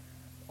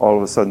 All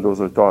of a sudden,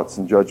 those are thoughts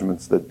and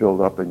judgments that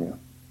build up in you.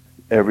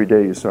 Every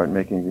day you start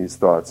making these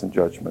thoughts and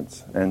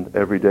judgments, and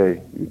every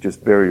day you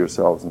just bury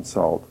yourselves in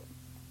salt.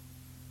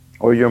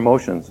 Or your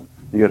emotions.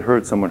 You get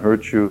hurt, someone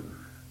hurts you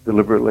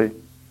deliberately,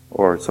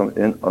 or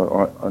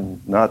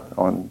not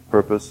on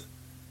purpose.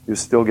 You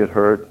still get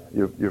hurt.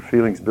 Your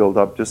feelings build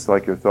up just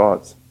like your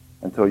thoughts,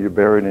 until you're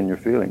buried in your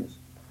feelings.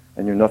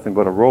 And you're nothing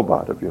but a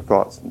robot of your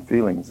thoughts and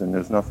feelings, and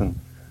there's nothing,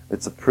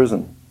 it's a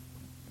prison.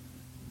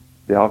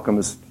 The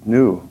alchemist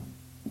knew,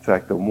 in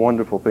fact, the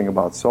wonderful thing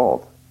about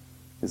salt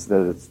is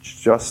that it's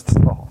just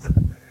salt.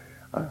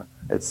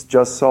 It's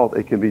just salt.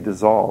 It can be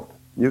dissolved.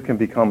 You can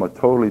become a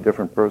totally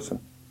different person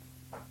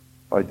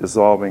by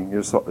dissolving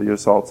your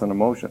salts and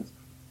emotions.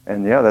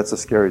 And yeah, that's a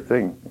scary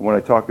thing. When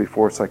I talk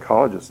before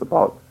psychologists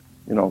about,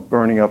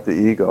 burning up the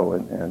ego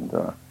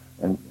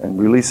and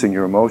releasing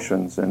your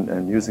emotions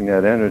and using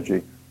that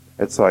energy,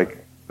 it's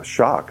like a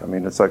shock. I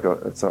mean, it's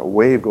a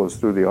wave goes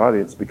through the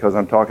audience, because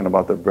I'm talking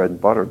about the bread and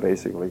butter,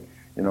 basically.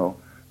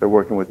 They're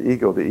working with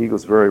ego. The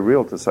ego's very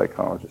real to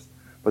psychologists.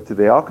 But to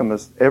the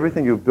alchemist,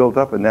 everything you've built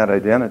up in that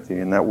identity,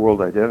 in that world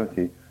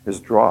identity,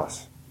 is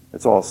dross.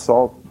 It's all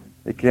salt.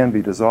 It can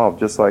be dissolved,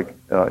 just like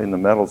in the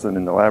metals and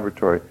in the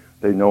laboratory.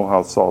 They know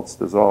how salts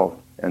dissolve.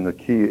 And the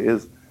key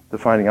is to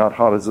finding out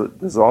how does it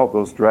dissolve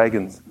those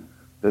dragons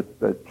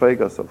that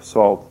plague us of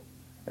salt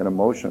and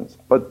emotions.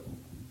 But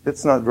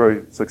it's not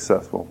very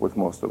successful with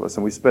most of us.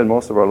 And we spend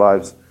most of our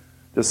lives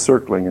just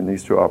circling in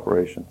these two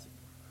operations,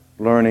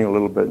 learning a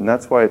little bit. And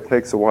that's why it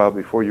takes a while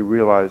before you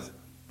realize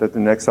that the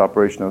next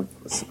operation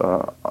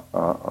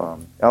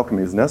of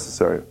alchemy is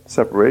necessary.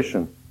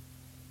 Separation,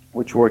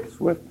 which works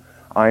with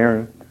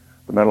iron.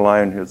 The metal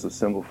iron here is a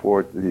symbol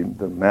for it,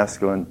 the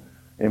masculine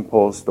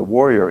impulse, the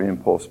warrior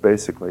impulse,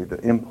 basically. The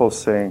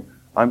impulse saying,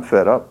 I'm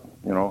fed up,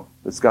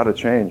 it's got to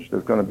change.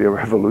 There's going to be a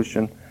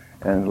revolution,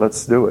 and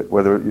let's do it.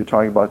 Whether you're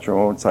talking about your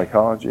own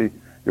psychology,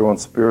 your own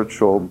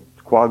spiritual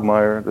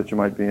quagmire that you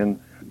might be in,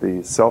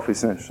 the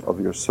selfishness of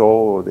your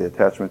soul, or the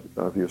attachment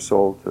of your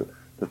soul to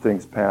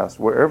things past,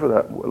 wherever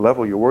that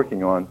level you're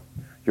working on,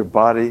 your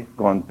body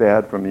gone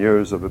bad from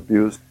years of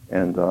abuse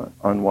and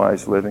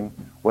unwise living,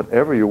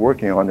 whatever you're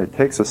working on, it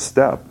takes a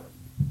step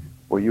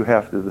where you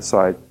have to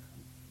decide,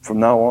 from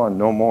now on,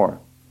 no more.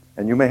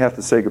 And you may have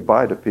to say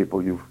goodbye to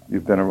people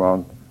you've been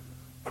around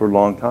for a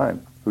long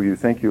time, who you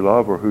think you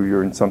love, or who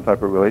you're in some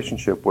type of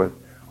relationship with,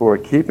 who are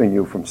keeping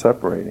you from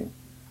separating.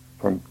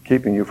 from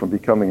keeping you from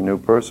becoming a new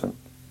person.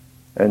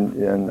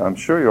 And I'm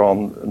sure you all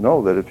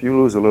know that if you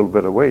lose a little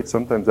bit of weight,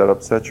 sometimes that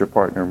upsets your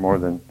partner more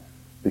than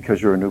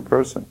because you're a new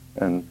person.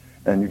 And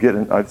you get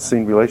in, I've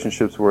seen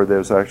relationships where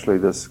there's actually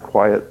this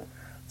quiet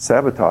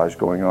sabotage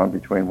going on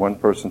between one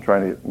person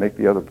trying to make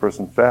the other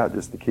person fat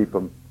just to keep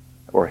them,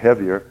 or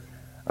heavier,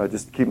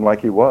 just to keep him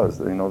like he was.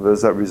 You know,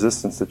 there's that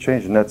resistance to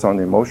change, and that's on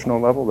the emotional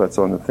level, that's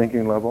on the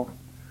thinking level.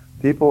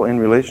 People in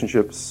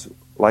relationships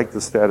like the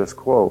status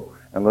quo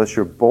unless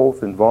you're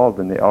both involved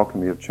in the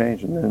alchemy of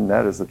change, and then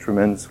that is a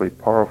tremendously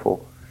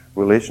powerful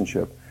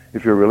relationship.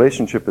 If your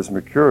relationship is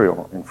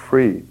mercurial and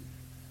free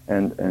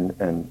and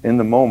in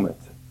the moment,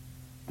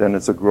 then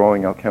it's a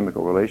growing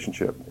alchemical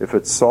relationship. If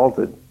it's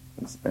salted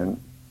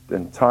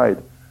and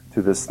tied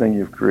to this thing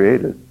you've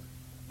created,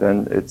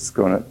 then it's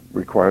going to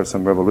require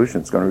some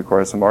revolution. It's going to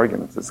require some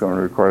arguments. It's going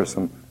to require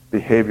some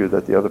behavior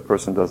that the other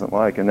person doesn't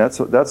like. And that's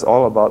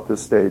all about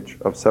this stage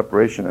of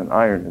separation and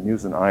iron, and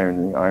using iron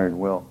and the iron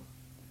will.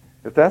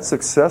 If that's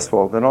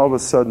successful, then all of a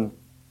sudden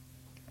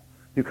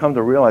you come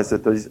to realize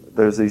that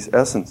there's these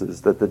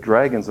essences, that the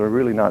dragons are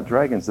really not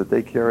dragons, that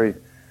they carry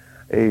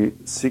a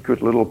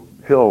secret little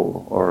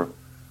pill or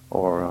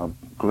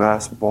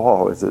glass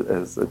ball, as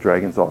the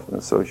dragon's often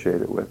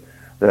associated with,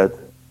 that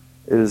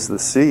is the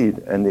seed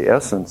and the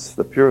essence,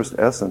 the purest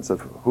essence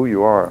of who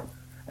you are.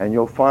 And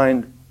you'll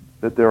find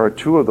that there are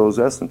two of those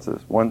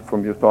essences, one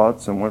from your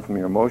thoughts and one from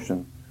your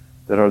emotion,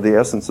 that are the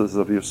essences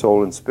of your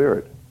soul and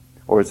spirit.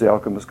 Or as the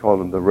alchemists call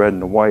them, the red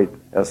and the white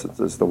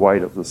essences, the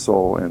white of the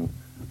soul and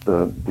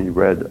the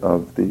red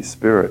of the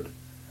spirit,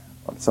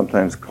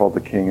 sometimes called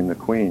the king and the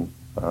queen,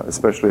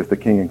 especially if the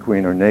king and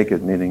queen are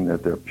naked, meaning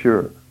that they're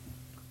pure.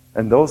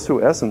 And those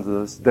two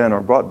essences then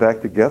are brought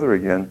back together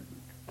again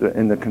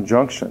in the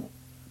conjunction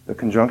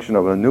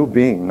of a new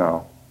being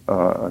now,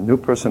 a new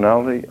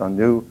personality, a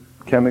new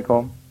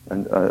chemical,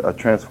 and a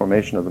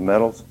transformation of the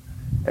metals.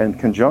 And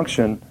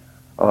conjunction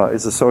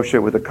is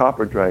associated with the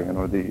copper dragon,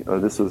 or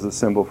this is a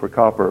symbol for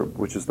copper,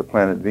 which is the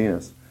planet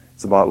Venus.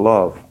 It's about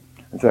love.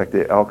 In fact,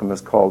 the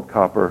alchemists called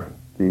copper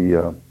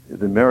the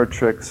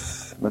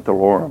Meretrix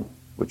metallorum,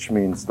 which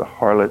means the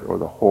harlot or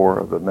the whore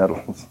of the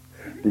metals,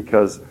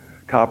 because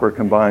copper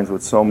combines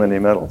with so many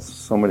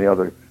metals,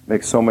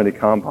 makes so many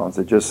compounds.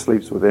 It just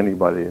sleeps with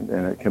anybody, and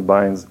it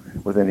combines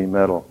with any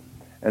metal.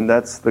 And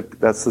that's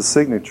the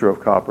signature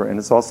of copper, and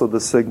it's also the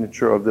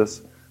signature of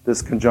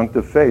this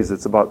conjunctive phase.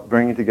 It's about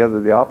bringing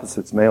together the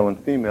opposites, male and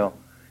female,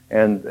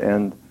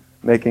 and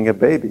making a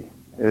baby.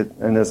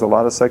 And there's a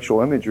lot of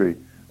sexual imagery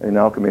in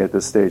alchemy at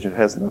this stage. It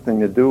has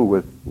nothing to do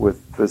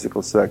with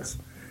physical sex,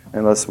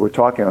 unless we're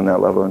talking on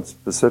that level, and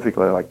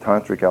specifically like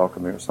tantric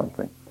alchemy or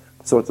something.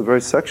 So it's a very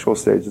sexual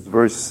stage.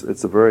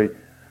 It's a very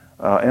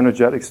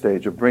energetic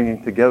stage of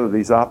bringing together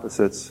these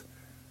opposites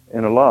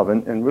in a love.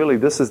 And really,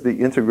 this is the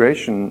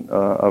integration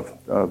of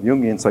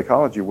Jungian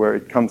psychology, where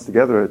it comes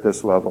together at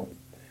this level.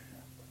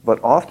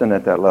 But often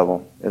at that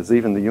level, as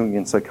even the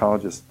Jungian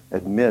psychologists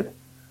admit,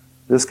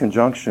 this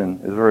conjunction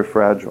is very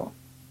fragile.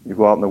 You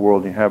go out in the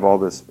world and you have all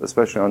this,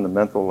 especially on the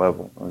mental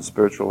level, on the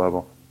spiritual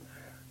level,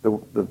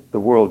 the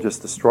world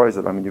just destroys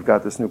it. I mean, you've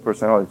got this new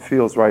personality, it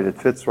feels right, it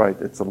fits right,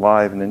 it's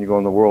alive, and then you go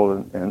in the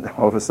world and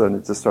all of a sudden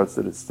it just starts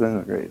to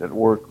disintegrate at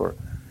work or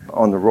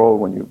on the road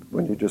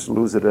when you just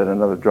lose it at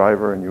another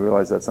driver and you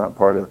realize that's not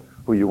part of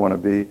who you want to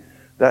be,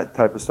 that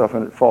type of stuff,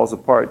 and it falls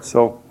apart.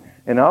 So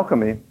in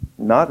alchemy,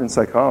 not in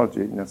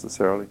psychology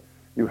necessarily,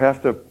 you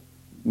have to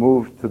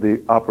move to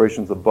the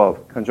operations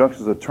above.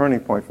 Conjunction is a turning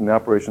point from the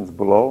operations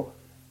below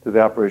to the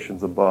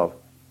operations above.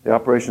 The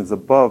operations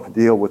above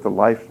deal with the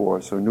life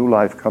force, or new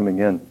life coming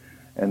in.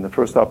 And the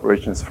first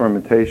operation is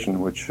fermentation,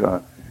 which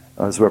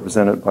is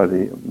represented by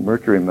the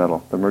mercury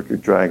metal, the mercury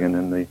dragon,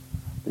 and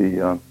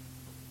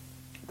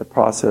the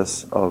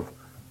process of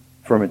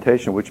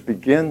fermentation, which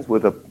begins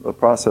with a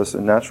process,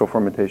 and natural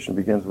fermentation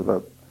begins with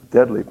a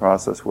deadly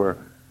process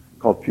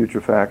called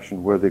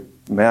putrefaction, where the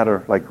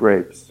matter, like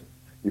grapes,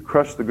 you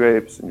crush the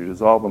grapes and you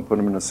dissolve them, put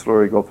them in a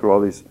slurry, go through all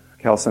these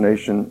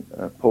calcination,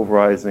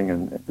 pulverizing,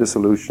 and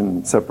dissolution,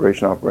 and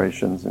separation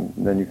operations, and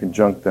then you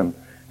conjunct them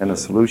in a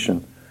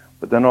solution.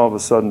 But then all of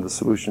a sudden the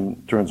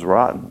solution turns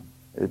rotten.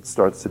 It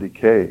starts to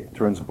decay,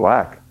 turns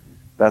black.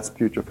 That's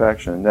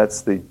putrefaction, and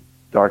that's the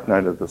dark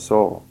night of the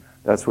soul.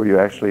 That's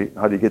where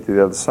how do you get to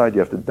the other side? You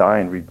have to die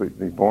and be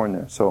reborn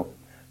there. So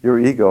your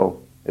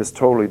ego is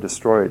totally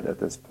destroyed at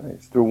this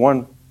place, through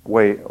one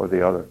way or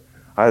the other.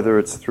 Either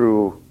it's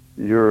through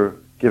your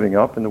giving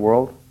up in the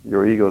world,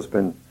 your ego's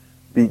been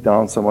beat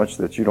down so much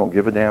that you don't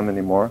give a damn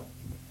anymore,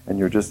 and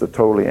you're just a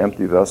totally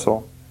empty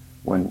vessel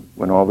when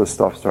all this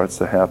stuff starts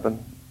to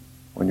happen.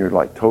 When you're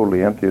like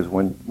totally empty is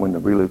when the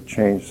real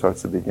change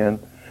starts to begin.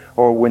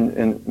 Or when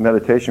in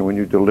meditation, when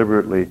you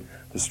deliberately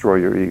destroy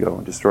your ego,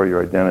 destroy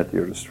your identity,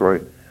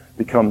 or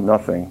become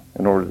nothing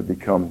in order to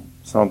become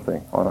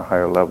something on a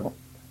higher level.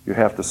 You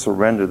have to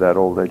surrender that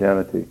old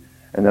identity.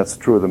 And that's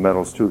true of the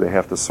metals too. They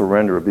have to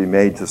surrender, or be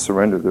made to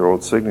surrender their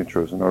old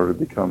signatures in order to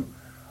become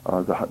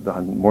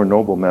the more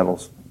noble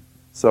metals.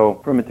 So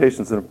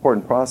fermentation is an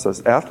important process.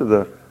 After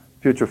the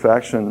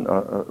putrefaction,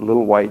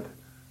 little white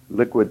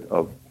liquid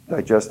of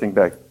digesting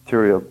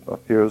bacteria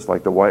appears,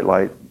 like the white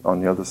light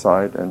on the other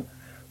side, and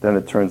then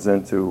it turns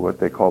into what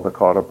they call the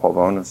cauda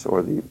pulvonis,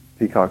 or the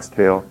peacock's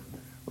tail,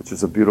 which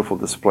is a beautiful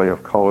display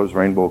of colors,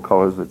 rainbow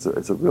colors.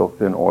 It's a real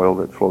thin oil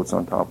that floats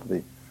on top of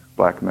the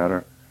black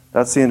matter.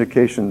 That's the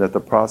indication that the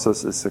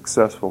process is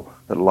successful,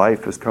 that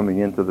life is coming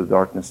into the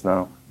darkness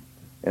now.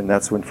 And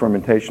that's when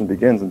fermentation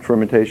begins. And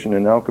fermentation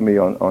in alchemy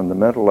on the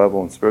mental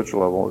level and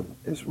spiritual level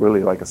is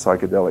really like a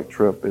psychedelic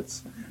trip.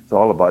 It's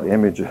all about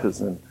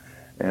images and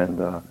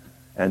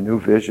new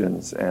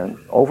visions and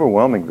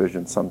overwhelming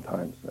visions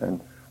sometimes. And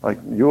like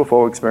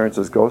UFO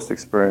experiences, ghost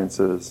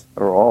experiences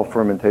are all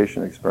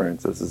fermentation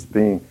experiences as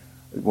being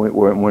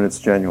when it's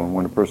genuine,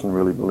 when a person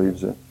really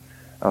believes it.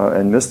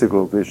 And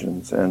mystical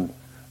visions and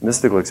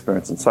mystical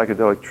experience and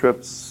psychedelic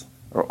trips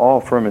are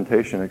all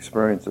fermentation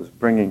experiences,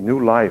 bringing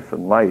new life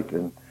and light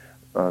and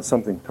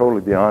something totally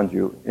beyond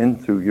you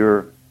into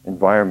your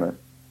environment.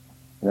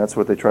 And that's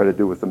what they try to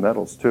do with the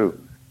metals too.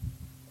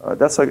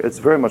 It's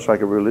very much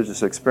like a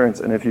religious experience,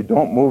 and if you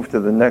don't move to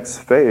the next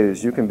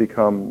phase, you can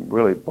become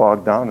really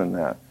bogged down in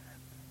that.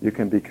 You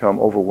can become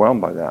overwhelmed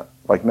by that,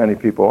 like many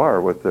people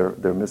are with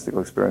their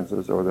mystical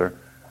experiences or their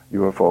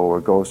UFO or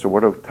ghost or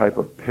whatever type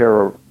of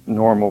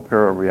paranormal,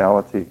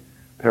 para-reality,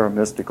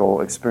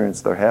 paramystical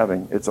experience they're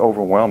having. It's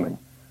overwhelming.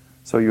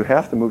 So you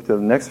have to move to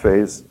the next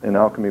phase in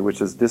alchemy,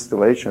 which is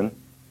distillation,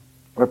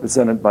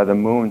 represented by the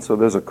moon. So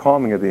there's a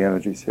calming of the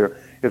energies here.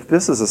 If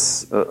this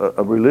is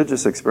a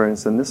religious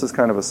experience, then this is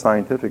kind of a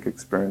scientific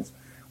experience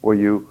where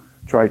you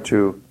try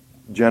to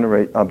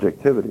generate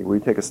objectivity, where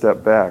you take a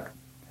step back.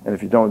 And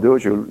if you don't do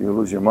it, you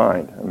lose your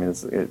mind. I mean,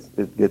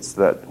 it gets to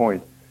that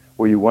point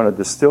where you want to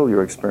distill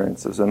your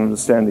experiences and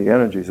understand the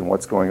energies and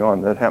what's going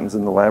on. That happens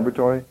in the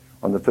laboratory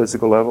on the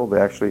physical level. They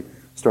actually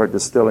start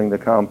distilling the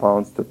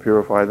compounds to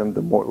purify them.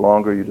 The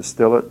longer you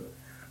distill it,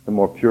 the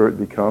more pure it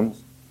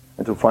becomes,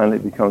 until finally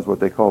it becomes what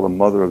they call the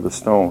mother of the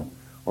stone,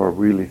 or a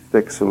really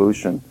thick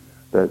solution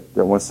that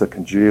wants to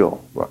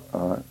congeal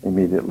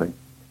immediately.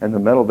 And the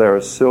metal there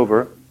is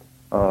silver,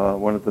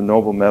 one of the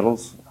noble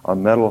metals, a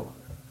metal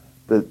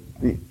that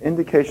the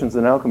indications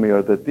in alchemy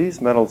are that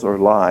these metals are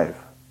live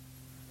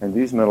and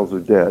these metals are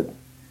dead.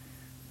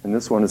 And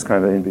this one is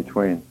kind of in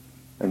between.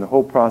 And the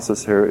whole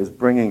process here is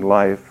bringing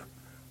life.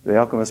 The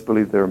alchemists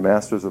believe they're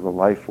masters of the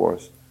life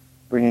force,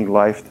 bringing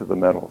life to the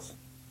metals.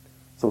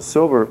 So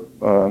silver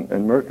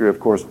and mercury, of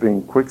course,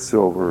 being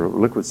quicksilver or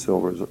liquid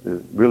silver,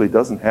 it really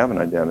doesn't have an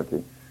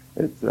identity.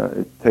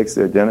 It takes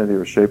the identity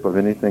or shape of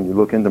anything. You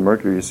look into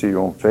mercury, you see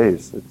your own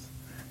face.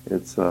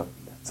 It's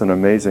an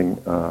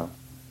amazing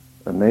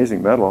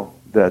metal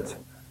that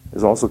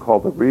is also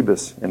called the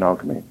rebus in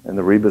alchemy. And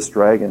the rebus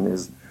dragon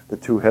is the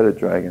two-headed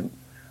dragon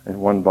in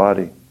one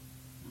body.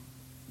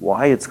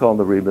 Why it's called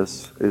the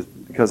rebus is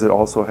because it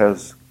also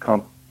has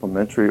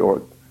complementary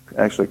or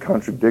actually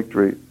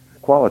contradictory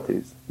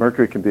qualities.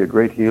 Mercury can be a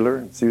great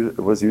healer. It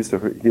was used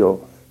to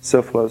heal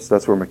syphilis.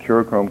 That's where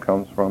mercurochrome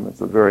comes from. It's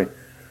very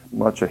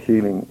much a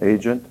healing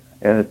agent.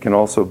 And it can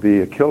also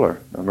be a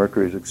killer.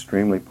 Mercury is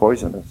extremely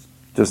poisonous.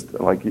 Just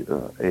like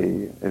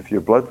if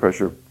your blood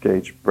pressure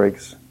gauge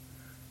breaks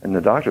in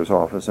the doctor's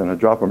office and a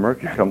drop of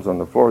mercury comes on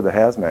the floor, the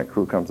hazmat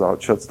crew comes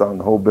out, shuts down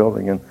the whole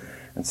building, and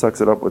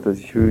sucks it up with these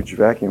huge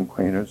vacuum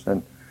cleaners.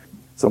 And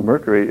so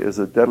mercury is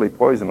a deadly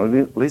poison.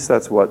 At least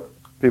that's what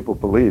people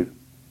believe.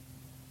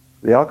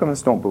 The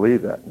alchemists don't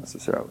believe that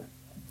necessarily.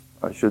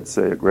 I should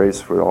say a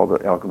grace for all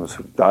the alchemists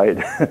who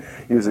died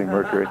using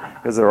mercury,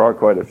 because there are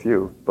quite a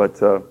few.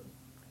 But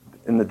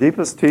in the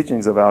deepest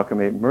teachings of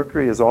alchemy,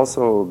 mercury is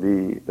also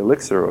the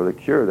elixir or the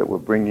cure that will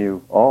bring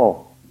you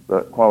all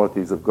the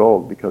qualities of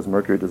gold, because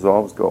mercury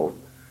dissolves gold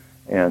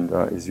and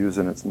is used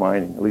in its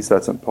mining. At least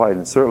that's implied.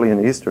 And certainly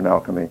in Eastern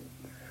alchemy,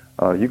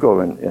 you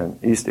go in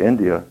East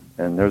India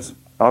and there's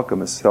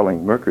alchemists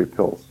selling mercury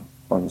pills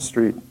on the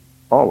street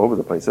all over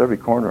the place, every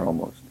corner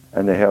almost.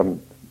 And they have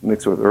them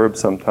mixed with herbs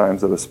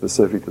sometimes that are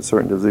specific to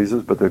certain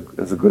diseases, but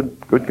there's a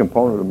good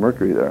component of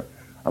mercury there,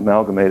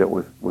 amalgamated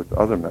with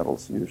other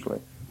metals usually.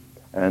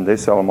 And they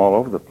sell them all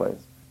over the place.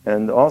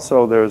 And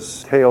also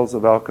there's tales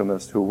of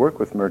alchemists who work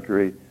with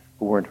mercury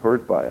who weren't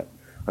hurt by it.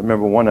 I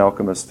remember one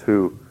alchemist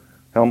who,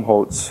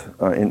 Helmholtz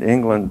in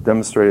England,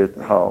 demonstrated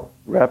how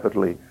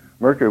rapidly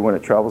mercury, when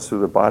it travels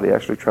through the body,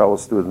 actually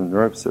travels through the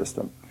nerve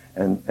system.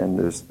 And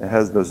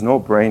there's no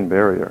brain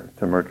barrier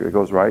to mercury. It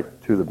goes right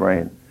to the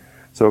brain.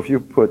 So if you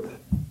put,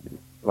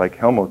 like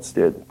Helmholtz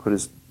did, put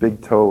his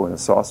big toe in a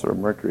saucer of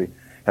mercury,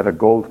 had a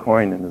gold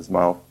coin in his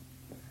mouth,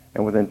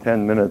 and within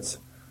 10 minutes,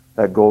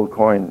 that gold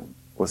coin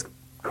was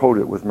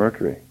coated with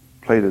mercury,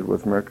 plated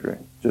with mercury,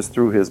 just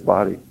through his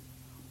body.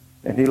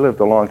 And he lived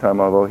a long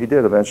time, although he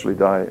did eventually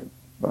die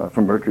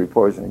from mercury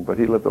poisoning, but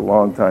he lived a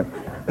long time.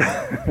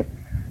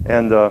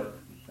 And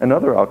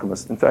another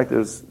alchemist, in fact,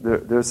 there's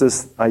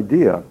this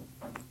idea,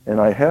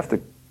 and I have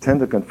to tend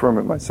to confirm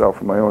it myself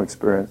from my own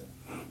experience.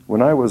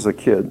 When I was a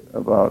kid,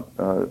 about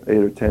 8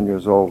 or 10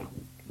 years old,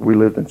 we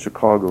lived in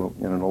Chicago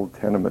in an old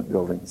tenement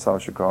building in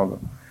South Chicago.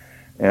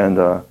 And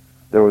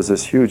there was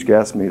this huge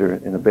gas meter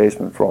in the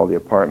basement for all the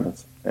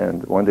apartments.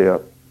 And one day a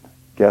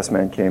gas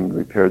man came and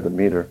repaired the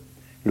meter.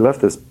 He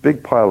left this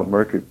big pile of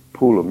mercury,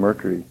 pool of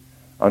mercury,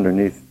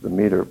 underneath the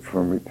meter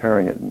from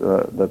repairing it.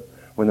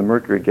 When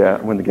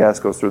the gas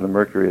goes through the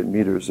mercury, it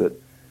meters it.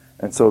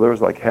 And so there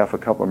was like half a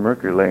cup of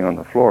mercury laying on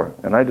the floor.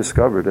 And I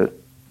discovered it.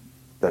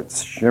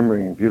 That's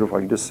shimmering and beautiful. I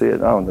can just see it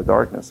now in the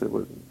darkness.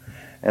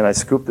 And I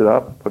scooped it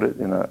up, put it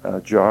in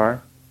a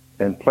jar,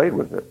 and played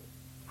with it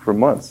for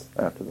months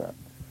after that.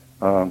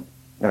 And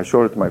I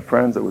showed it to my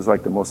friends. It was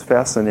like the most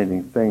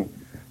fascinating thing,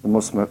 the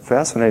most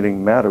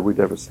fascinating matter we'd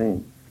ever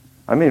seen.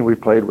 I mean, we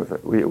played with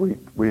it.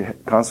 We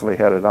constantly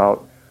had it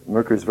out.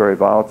 Mercury is very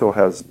volatile,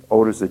 has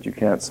odors that you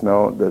can't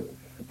smell that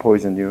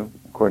poison you,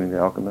 according to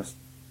the alchemists.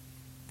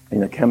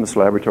 In a chemist's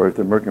laboratory, if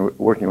they're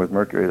working with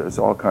mercury, there's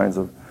all kinds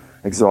of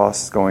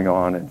exhausts going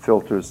on and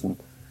filters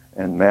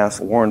and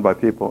masks worn by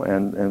people,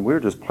 and we were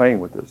just playing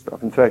with this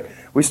stuff. In fact,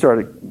 we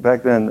started,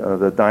 back then,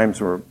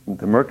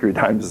 the mercury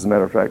dimes, as a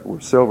matter of fact, were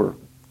silver,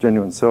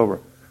 genuine silver.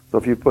 So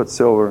if you put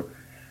silver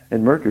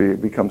in mercury,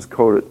 it becomes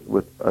coated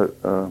with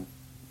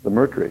the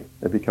mercury.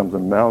 It becomes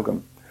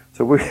amalgam.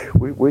 So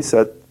we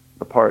set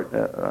apart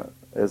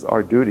as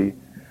our duty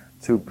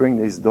to bring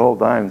these dull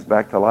dimes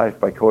back to life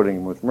by coating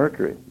them with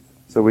mercury.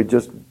 So you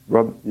just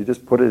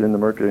put it in the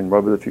mercury and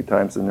rub it a few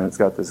times, and then it's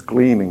got this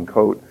gleaming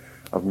coat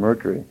of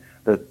mercury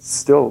that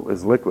still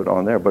is liquid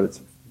on there, but it's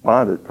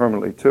bonded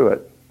permanently to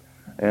it.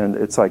 And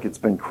it's like it's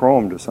been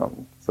chromed or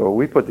something. So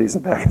we put these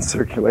back in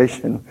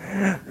circulation,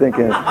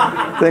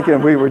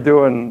 thinking we were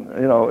doing,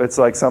 it's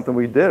like something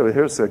we did.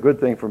 Here's a good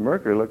thing for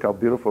mercury. Look how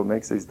beautiful it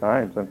makes these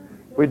dimes. And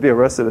we'd be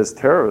arrested as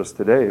terrorists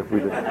today if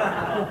we did.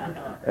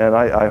 And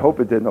I hope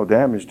it did no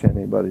damage to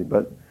anybody.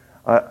 But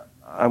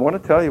I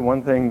want to tell you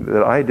one thing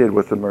that I did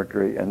with the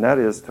mercury, and that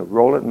is to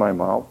roll it in my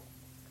mouth.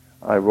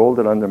 I rolled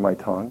it under my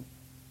tongue.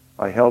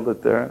 I held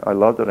it there. I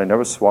loved it. I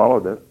never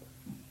swallowed it.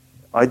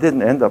 I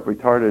didn't end up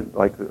retarded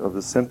of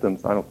the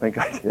symptoms. I don't think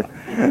I did.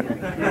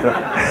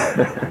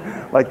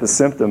 Like the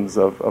symptoms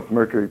of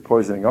mercury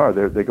poisoning are.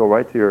 They go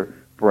right to your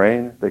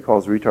brain. They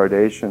cause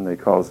retardation. They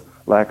cause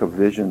lack of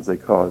visions. They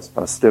cause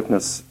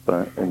stiffness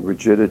and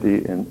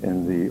rigidity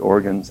in the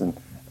organs, and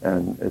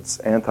it's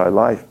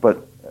anti-life.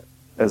 But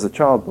as a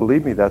child,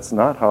 believe me, that's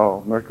not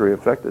how mercury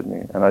affected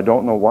me, and I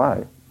don't know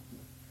why.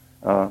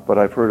 But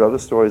I've heard other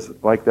stories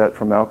like that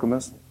from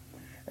alchemists,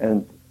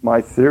 and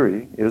my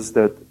theory is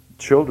that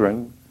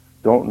children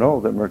don't know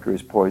that mercury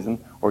is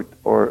poison,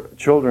 or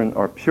children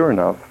are pure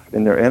enough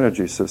in their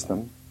energy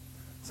system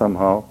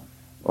somehow,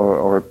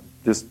 or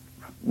just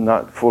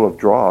not full of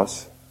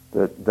dross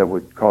that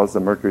would cause the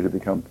mercury to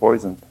become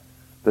poison,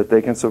 that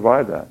they can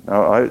survive that.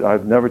 Now,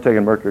 I've never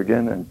taken mercury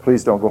again, and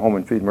please don't go home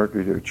and feed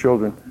mercury to your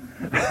children.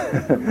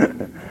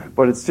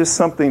 But it's just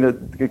something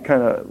that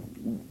kind of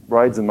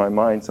rides in my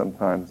mind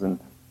sometimes. And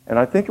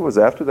I think it was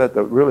after that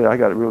really I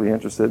got really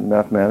interested in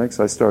mathematics.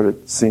 I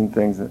started seeing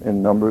things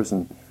in numbers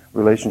and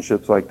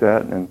relationships like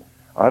that. And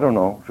I don't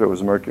know if it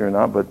was mercury or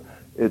not, but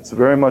it's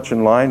very much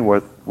in line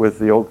with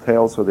the old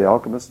tales of the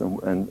alchemists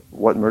and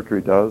what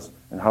mercury does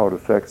and how it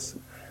affects.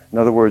 In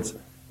other words,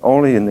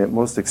 only in the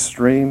most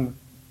extreme,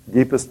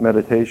 deepest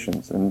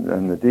meditations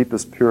and the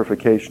deepest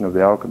purification of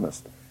the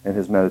alchemist in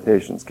his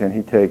meditations can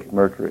he take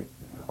mercury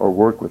or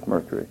work with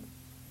mercury.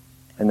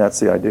 And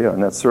that's the idea,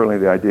 and that's certainly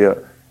the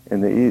idea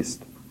in the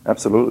East.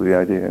 Absolutely the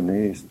idea in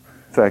the East.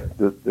 In fact,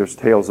 there's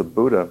tales of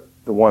Buddha,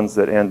 the ones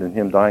that end in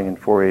him dying in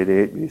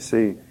 488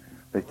 BC.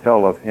 They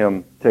tell of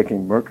him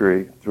taking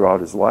mercury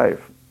throughout his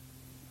life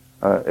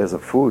as a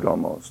food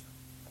almost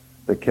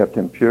that kept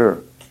him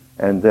pure.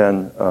 And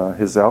then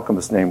his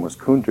alchemist name was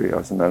Kundri,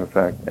 as a matter of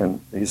fact,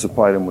 and he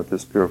supplied him with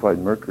this purified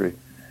mercury.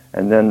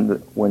 And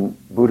then when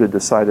Buddha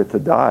decided to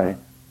die,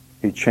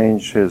 he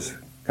changed his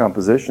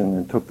composition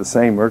and took the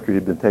same mercury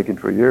he'd been taking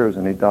for years,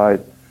 and he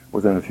died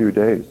within a few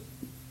days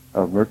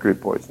of mercury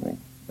poisoning.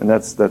 And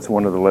that's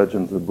one of the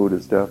legends of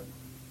Buddha's death.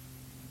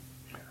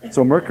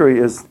 So mercury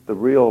is the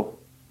real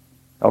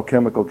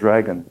alchemical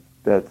dragon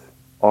that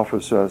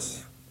offers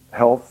us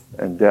health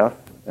and death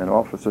and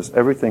offers us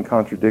everything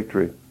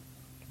contradictory.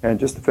 And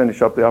just to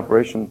finish up the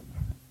operation,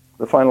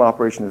 the final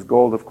operation is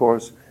gold, of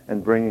course,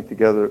 and bringing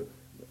together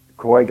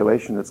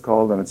coagulation, it's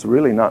called, and it's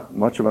really not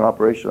much of an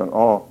operation at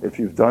all. If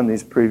you've done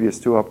these previous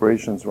two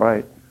operations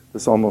right,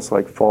 this almost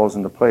like falls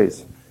into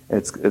place.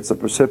 It's a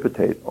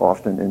precipitate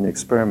often in the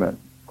experiment.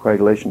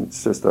 Coagulation,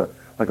 it's just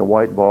like a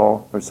white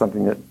ball or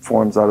something that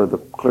forms out of the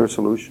clear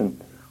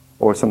solution,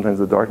 or sometimes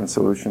the darkened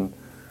solution,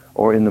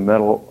 or in the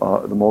metal,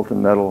 the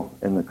molten metal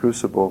in the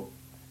crucible.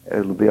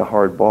 It'll be a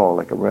hard ball,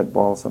 like a red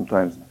ball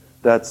sometimes.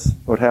 That's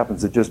what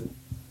happens. It just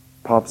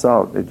pops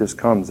out. It just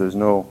comes. There's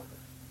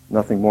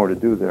nothing more to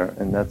do there,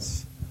 and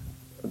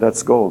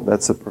that's gold.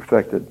 That's a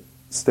perfected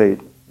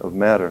state of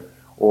matter,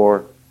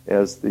 or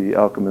as the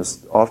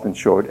alchemists often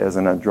show it, as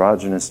an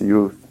androgynous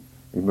youth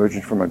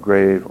emerging from a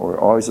grave, or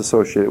always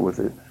associated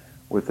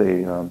with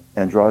a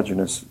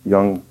androgynous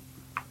young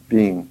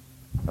being,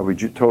 a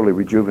totally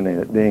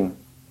rejuvenated being.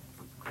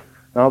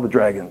 Now the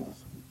dragons.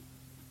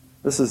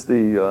 This is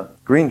the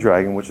green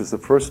dragon, which is the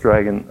first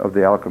dragon of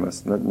the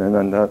alchemist, and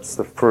then that's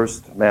the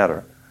first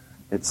matter.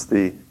 It's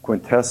the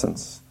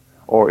quintessence.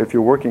 Or if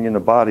you're working in the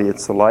body,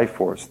 it's the life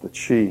force, the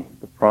chi,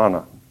 the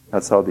prana.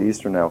 That's how the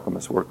Eastern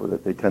alchemists work with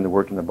it. They tend to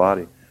work in the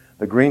body.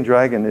 The green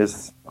dragon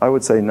is, I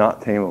would say,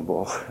 not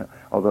tameable,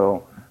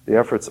 although the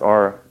efforts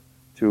are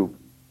to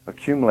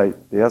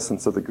accumulate the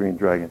essence of the green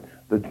dragon.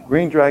 The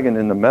green dragon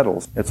in the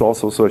metals, it's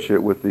also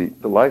associated with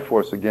the life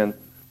force again,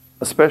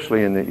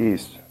 especially in the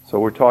East. So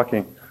we're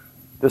talking,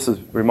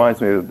 reminds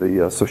me of the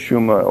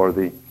Sushumna or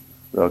the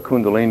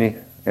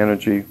Kundalini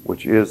energy,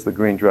 which is the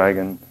green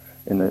dragon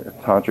in the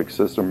tantric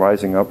system,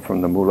 rising up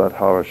from the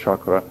Muladhara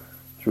chakra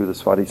through the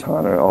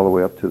Svadhisthana all the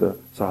way up to the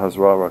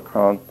Sahasrara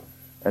crown,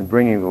 and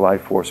bringing the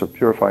life force or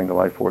purifying the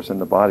life force in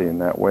the body in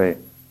that way.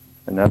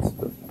 And that's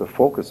the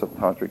focus of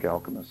tantric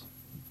alchemists.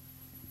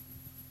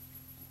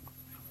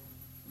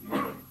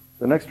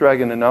 The next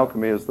dragon in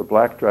alchemy is the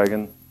black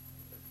dragon,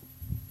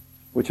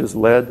 which is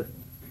lead,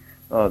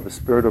 the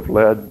spirit of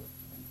lead,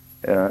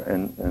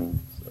 and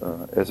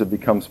as it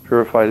becomes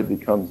purified, it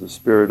becomes the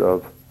spirit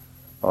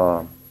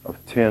of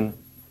tin.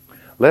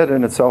 Lead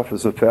in itself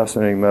is a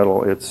fascinating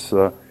metal.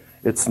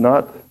 It's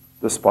not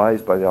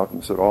despised by the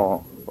alchemists at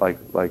all,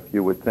 like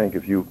you would think.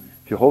 If you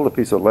hold a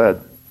piece of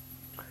lead,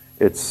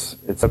 it's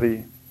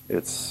heavy,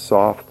 it's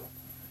soft,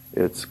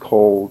 it's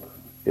cold,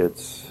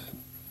 it's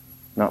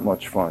not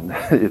much fun.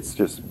 It's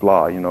just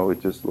blah,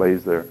 it just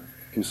lays there.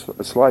 If you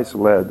slice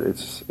lead,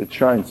 it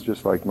shines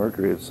just like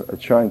mercury.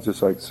 It shines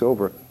just like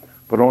silver,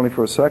 but only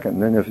for a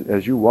second. And then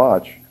as you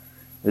watch,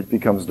 it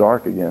becomes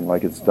dark again,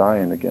 like it's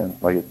dying again,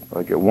 like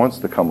it wants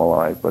to come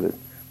alive, but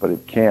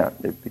it can't.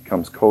 It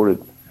becomes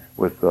coated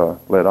with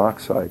lead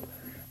oxide.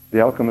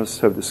 The alchemists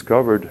have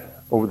discovered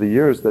over the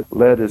years that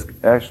lead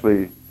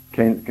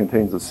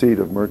contains the seed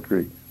of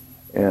mercury.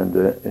 And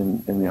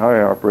in the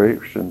higher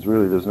operations,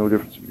 really, there's no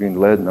difference between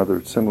lead and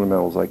other similar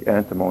metals like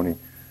antimony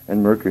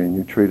and mercury, and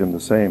you treat them the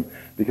same.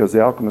 Because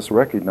the alchemists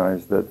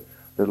recognize that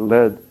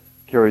lead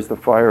carries the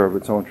fire of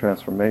its own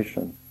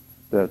transformation,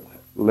 that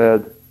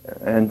lead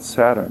and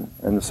Saturn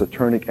and the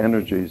Saturnic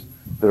energies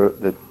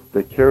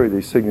that carry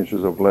these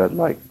signatures of lead,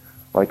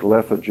 like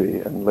lethargy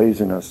and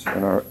laziness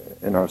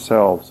in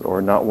ourselves, or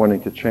not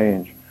wanting to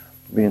change,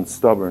 being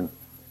stubborn.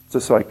 It's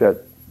just like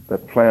that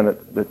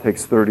planet that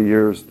takes 30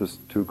 years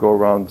to go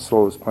around the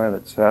slowest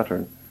planet,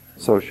 Saturn,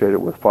 associated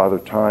with Father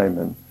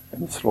Time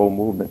and slow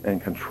movement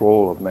and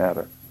control of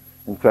matter.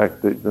 In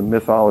fact, the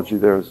mythology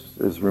there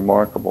is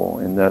remarkable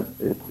in that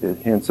it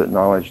hints at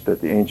knowledge that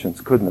the ancients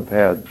couldn't have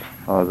had.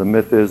 The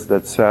myth is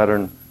that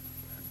Saturn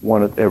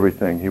wanted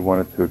everything. He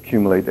wanted to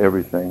accumulate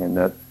everything, and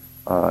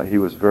that he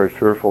was very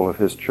fearful of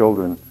his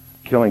children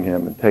killing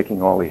him and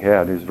taking all he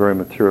had. He was very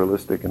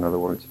materialistic, in other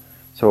words.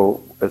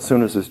 So as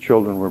soon as his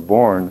children were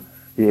born,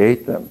 he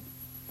ate them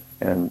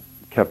and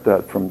kept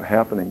that from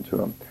happening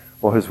to him.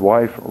 Well, his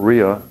wife,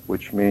 Rhea,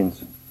 which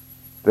means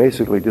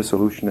basically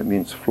dissolution, it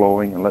means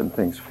flowing and letting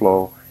things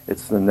flow.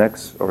 It's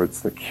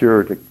the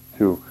cure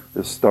to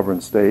this stubborn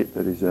state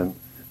that he's in.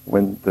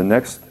 When the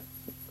next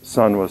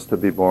son was to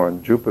be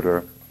born,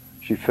 Jupiter,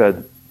 she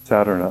fed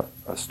Saturn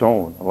a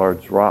stone, a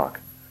large rock,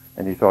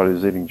 and he thought he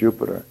was eating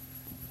Jupiter.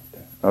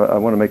 I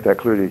want to make that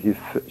clear to you.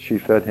 She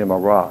fed him a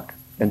rock,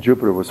 and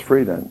Jupiter was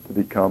free then to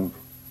become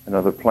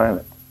another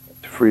planet,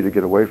 free to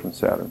get away from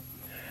Saturn.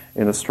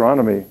 In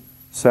astronomy,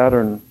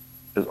 Saturn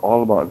is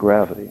all about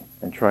gravity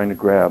and trying to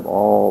grab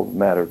all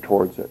matter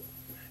towards it.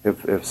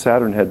 If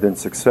Saturn had been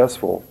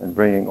successful in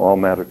bringing all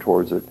matter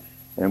towards it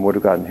and would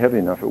have gotten heavy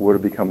enough, it would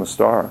have become a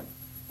star.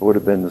 It would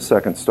have been the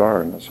second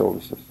star in the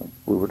solar system.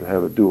 We would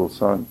have a dual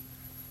sun.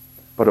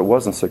 But it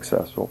wasn't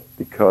successful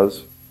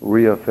because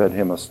Rhea fed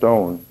him a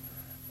stone,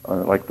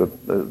 like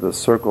the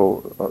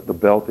circle, the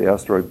belt, the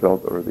asteroid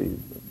belt, or the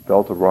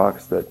belt of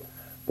rocks that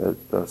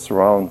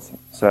surrounds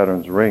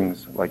Saturn's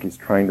rings, like he's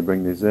trying to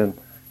bring these in.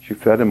 She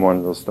fed him one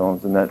of those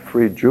stones, and that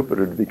freed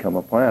Jupiter to become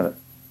a planet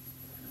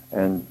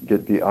and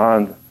get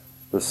beyond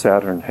the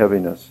Saturn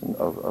heaviness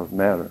of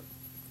matter.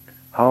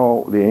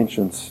 How the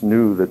ancients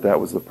knew that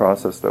was the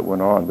process that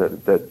went on,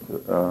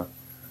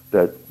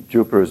 that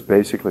Jupiter is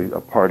basically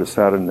a part of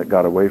Saturn that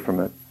got away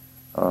from it,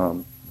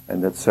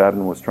 and that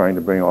Saturn was trying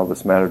to bring all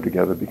this matter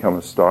together, become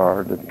a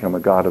star, to become a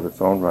god of its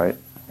own right,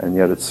 and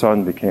yet its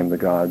son became the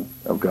god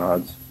of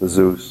gods, the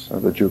Zeus, or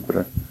the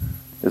Jupiter.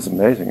 It's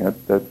amazing.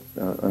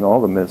 And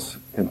all the myths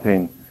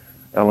contain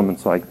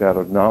elements like that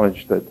of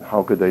knowledge. That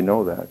how could they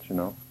know that,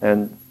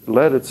 And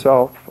lead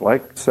itself,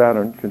 like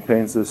Saturn,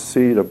 contains this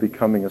seed of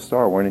becoming a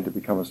star, wanting to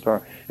become a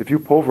star. If you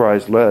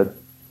pulverize lead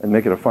and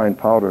make it a fine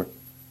powder,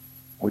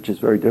 which is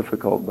very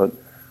difficult, but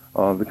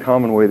the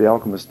common way the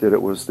alchemists did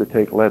it was to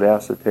take lead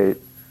acetate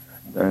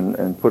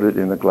and put it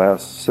in a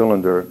glass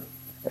cylinder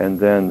and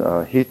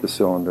then heat the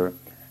cylinder,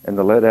 and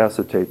the lead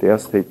acetate, the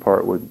acetate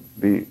part would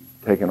be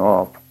taken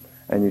off,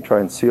 and you try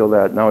and seal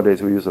that.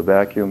 Nowadays we use a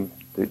vacuum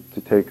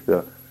to take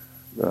the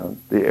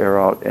air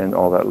out and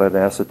all that lead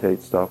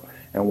acetate stuff,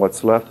 and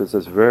what's left is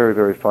this very,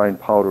 very fine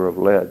powder of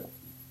lead,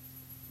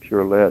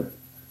 pure lead.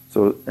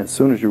 So as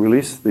soon as you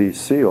release the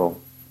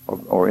seal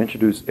or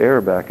introduce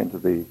air back into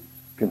the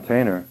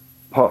container,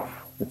 puff,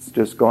 it's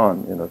just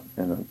gone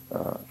in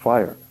a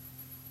fire.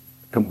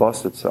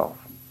 combust itself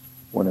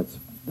when it's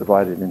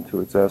divided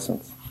into its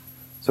essence.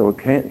 So it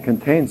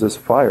contains this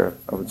fire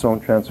of its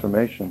own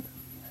transformation,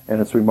 and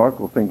it's a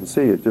remarkable thing to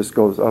see. It just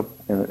goes up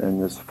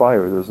in this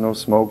fire. There's no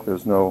smoke,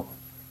 there's no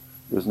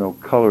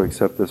color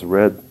except this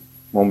red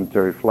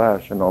momentary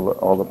flash, and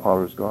all the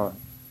powder is gone.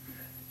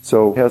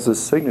 So it has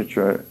this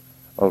signature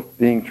of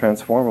being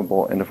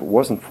transformable, and if it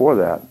wasn't for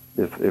that,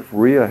 if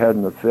Rhea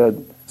hadn't have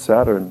fed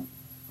Saturn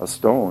a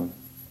stone,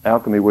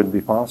 alchemy wouldn't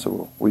be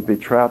possible. We'd be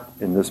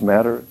trapped in this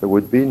matter. There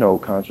would be no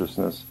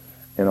consciousness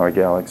in our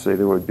galaxy.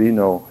 There would be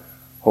no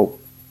hope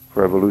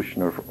for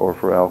evolution or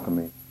for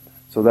alchemy.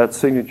 So that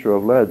signature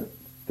of lead,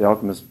 the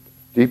alchemists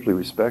deeply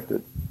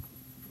respected.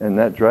 And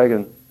that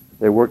dragon,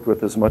 they worked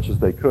with as much as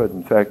they could.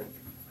 In fact,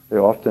 they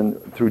often,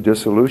 through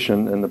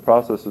dissolution and the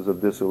processes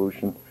of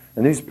dissolution,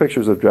 and these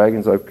pictures of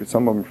dragons,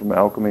 some of them from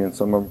alchemy and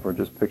some of them are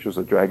just pictures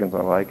of dragons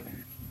I like.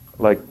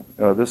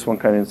 This one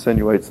kind of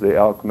insinuates the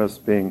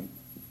alchemist being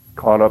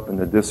caught up in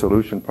the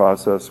dissolution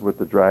process with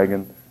the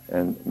dragon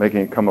and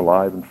making it come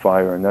alive in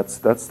fire. And that's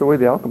the way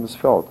the alchemists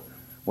felt.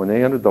 When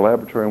they entered the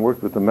laboratory and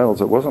worked with the metals,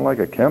 it wasn't like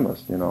a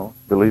chemist,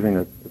 believing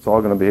that it's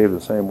all going to behave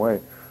the same way.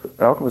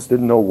 The alchemists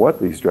didn't know what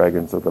these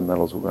dragons of the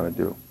metals were going to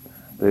do.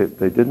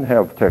 They didn't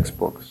have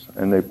textbooks,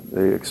 and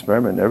they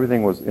experimented.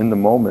 Everything was in the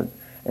moment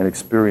and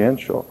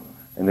experiential.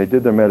 And they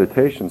did their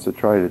meditations to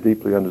try to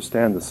deeply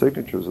understand the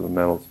signatures of the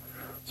metals.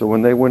 So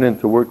when they went in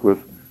to work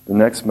with the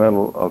next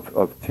metal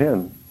of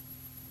tin,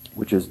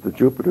 which is the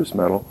Jupiter's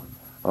metal,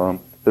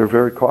 they're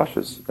very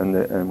cautious.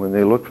 And when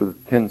they look for the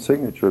tin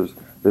signatures,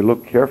 they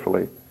look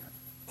carefully.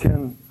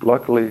 Tin,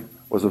 luckily,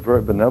 was a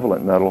very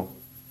benevolent metal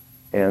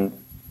and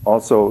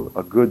also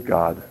a good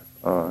god.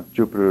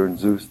 Jupiter and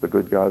Zeus, the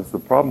good gods. The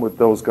problem with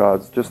those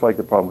gods, just like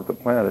the problem with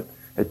the planet,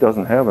 it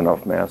doesn't have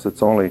enough mass.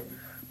 It's only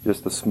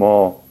just a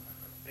small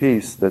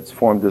piece that's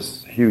formed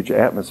this huge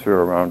atmosphere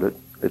around it.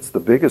 It's the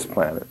biggest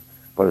planet,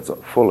 but it's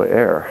full of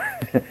air.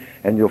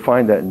 And you'll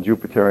find that in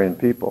Jupiterian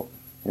people.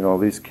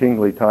 These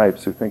kingly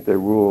types who think they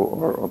rule,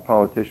 or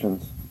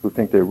politicians who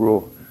think they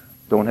rule,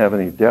 don't have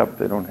any depth.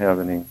 They don't have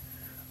any.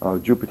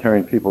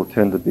 Jupiterian people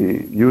tend to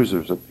be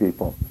users of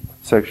people,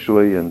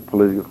 sexually and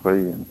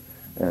politically,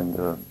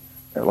 and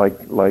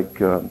like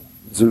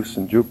Zeus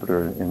and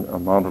Jupiter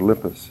in Mount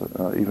Olympus,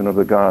 even of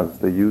the gods,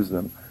 they use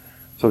them.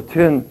 So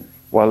tin,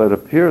 while it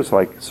appears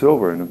like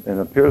silver and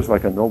appears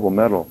like a noble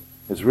metal,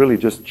 is really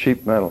just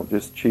cheap metal,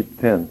 just cheap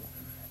tin.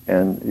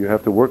 And you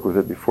have to work with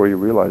it before you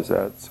realize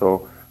that.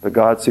 So the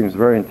god seems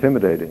very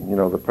intimidating.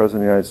 The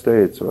President of the United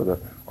States or the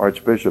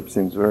Archbishop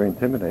seems very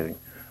intimidating.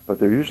 But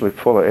they're usually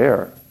full of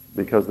air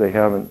because they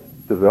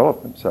haven't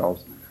developed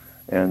themselves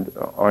and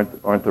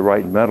aren't the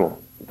right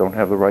metal, don't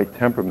have the right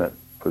temperament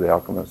for the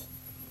alchemist.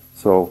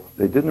 So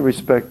they didn't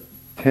respect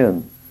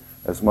tin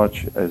as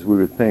much as we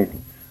would think,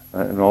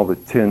 and all the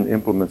tin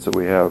implements that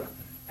we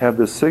have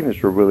this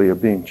signature really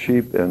of being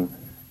cheap and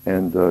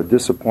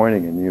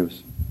disappointing in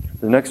use.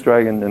 The next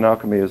dragon in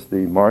alchemy is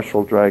the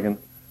martial dragon,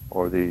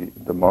 or the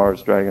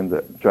Mars dragon,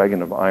 the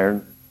dragon of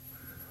iron.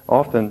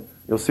 Often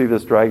you'll see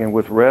this dragon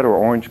with red or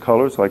orange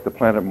colors, like the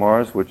planet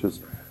Mars, which is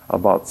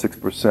about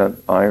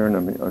 6% iron. I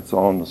mean, it's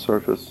all on the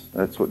surface.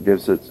 That's what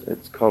gives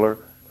its color.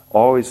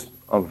 Always,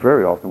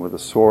 very often with a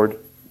sword,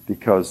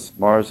 because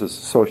Mars is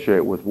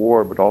associated with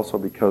war, but also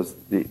because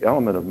the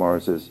element of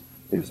Mars is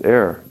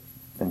air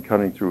and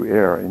cutting through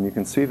air. And you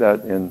can see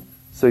that in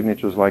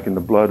signatures like in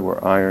the blood,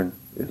 where iron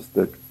is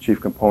the chief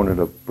component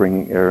of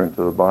bringing air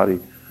into the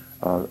body,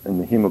 in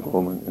the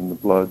hemoglobin in the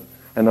blood,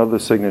 and other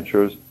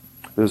signatures.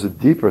 There's a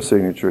deeper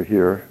signature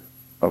here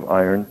of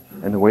iron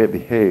and the way it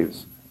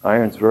behaves.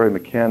 Iron's very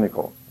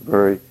mechanical,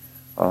 very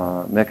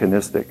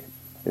mechanistic.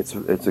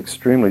 It's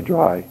extremely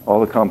dry.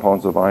 All the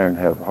compounds of iron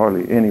have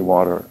hardly any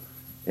water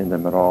in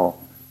them at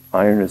all.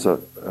 Iron is a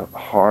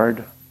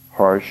hard,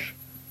 harsh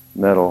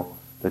metal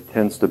that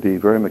tends to be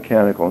very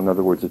mechanical. In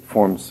other words, it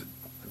forms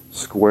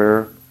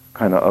square,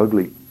 kind of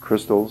ugly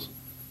crystals.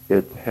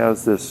 It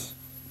has this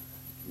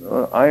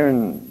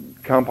iron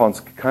compounds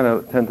kind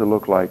of tend to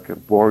look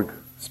like Borg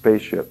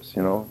spaceships.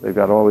 They've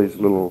got all these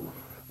little,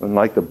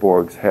 unlike the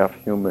Borgs, half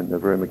human. They're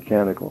very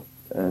mechanical,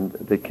 and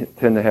they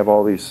tend to have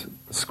all these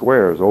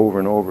squares over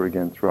and over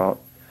again throughout.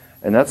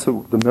 And that's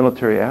the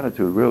military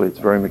attitude, really. It's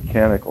very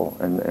mechanical,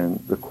 and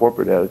the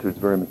corporate attitude is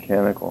very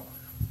mechanical,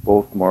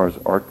 both Mars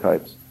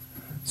archetypes.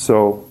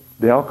 So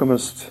the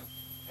alchemists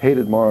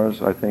hated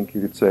Mars, I think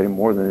you could say,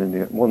 more than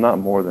any, well, not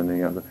more than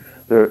any other.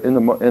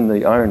 In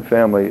the iron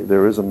family,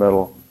 there is a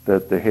metal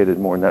that they hated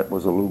more, and that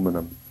was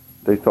aluminum.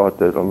 They thought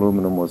that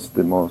aluminum was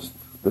the most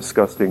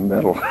disgusting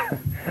metal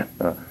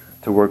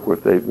to work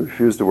with. They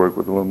refused to work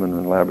with aluminum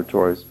in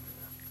laboratories.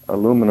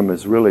 Aluminum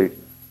is really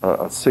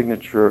a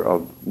signature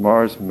of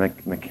Mars'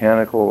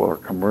 mechanical or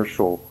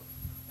commercial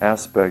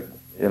aspect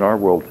in our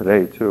world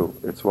today, too.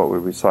 It's what we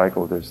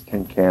recycle. There's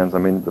tin cans. I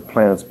mean, the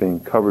planet's being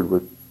covered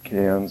with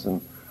cans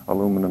and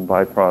aluminum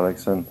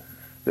byproducts, and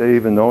they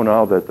even know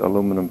now that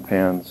aluminum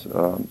pans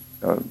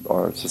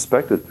are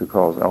suspected to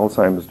cause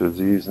Alzheimer's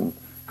disease, and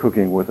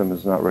cooking with them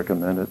is not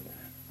recommended.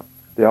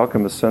 The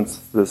alchemists sense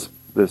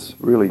this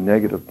really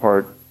negative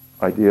part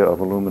idea of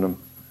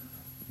aluminum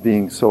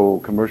being so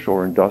commercial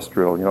or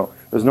industrial.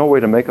 There's no way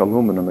to make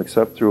aluminum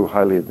except through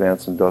highly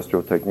advanced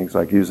industrial techniques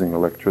like using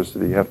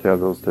electricity. You have to have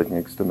those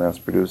techniques to mass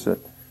produce it.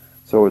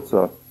 So it's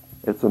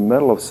a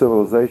metal of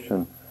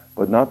civilization,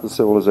 but not the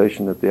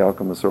civilization that the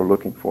alchemists are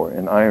looking for.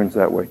 And iron's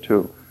that way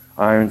too.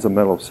 Iron's a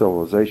metal of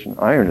civilization.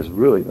 Iron is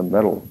really the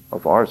metal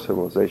of our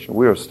civilization.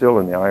 We are still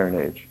in the Iron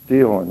Age.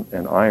 Steel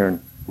and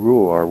iron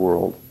rule our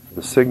world.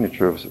 The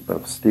signature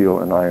of steel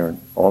and iron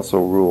also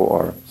rule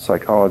our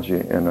psychology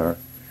and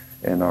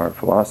our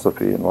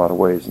philosophy in a lot of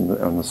ways in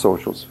the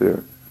social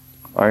sphere.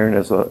 Iron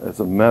as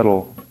a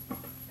metal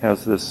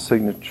has this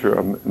signature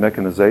of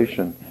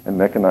mechanization and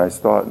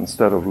mechanized thought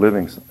instead of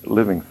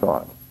living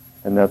thought.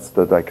 And that's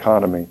the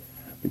dichotomy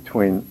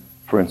between,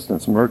 for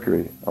instance,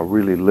 mercury, a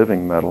really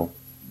living metal,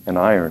 and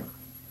iron.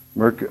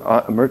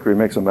 Mercury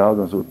makes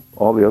amalgams with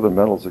all the other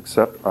metals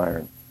except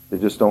iron. They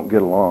just don't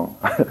get along.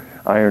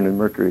 Iron and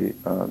mercury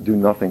do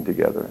nothing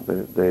together.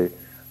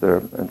 They're,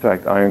 in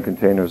fact, iron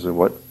containers are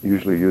what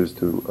usually used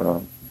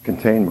to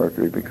contain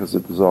mercury because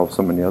it dissolves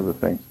so many other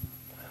things.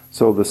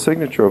 So the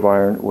signature of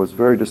iron was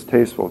very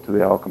distasteful to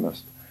the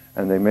alchemists,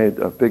 and they made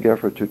a big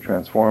effort to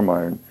transform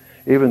iron.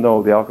 Even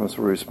though the alchemists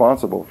were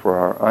responsible for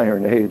our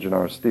Iron Age and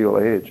our Steel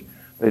Age,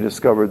 they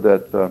discovered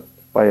that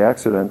by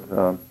accident,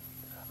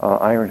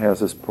 iron has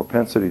this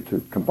propensity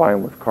to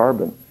combine with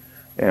carbon.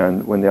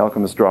 And when the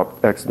alchemists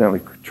dropped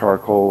accidentally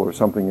charcoal or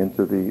something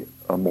into the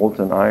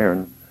molten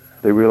iron,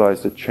 they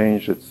realized it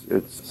changed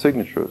its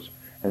signatures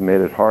and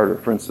made it harder.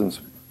 For instance,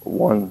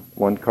 one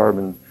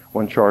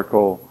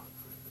charcoal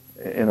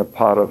in a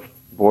pot of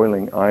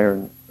boiling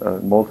iron,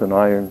 molten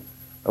iron,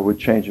 would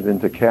change it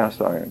into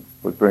cast iron.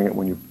 Would bring it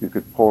when you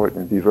could pour it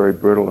and it'd be very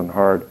brittle and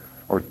hard.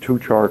 Or two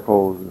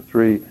charcoals or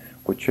three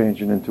would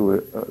change it into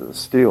a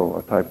steel,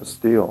 a type of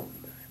steel.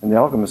 And the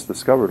alchemists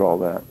discovered all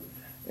that.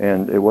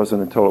 And it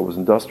wasn't until it was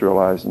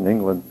industrialized in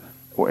England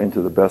or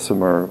into the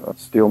Bessemer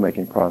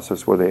steel-making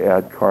process where they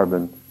add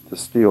carbon to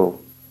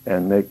steel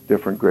and make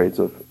different grades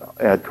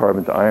add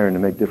carbon to iron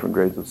and make different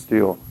grades of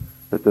steel,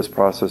 that this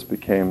process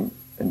became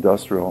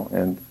industrial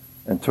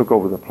and took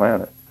over the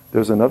planet.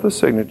 There's another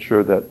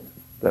signature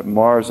that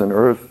Mars and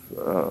Earth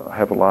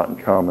have a lot in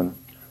common,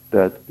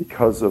 that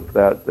because of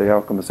that, the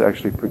alchemists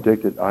actually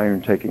predicted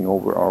iron taking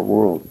over our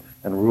world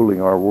and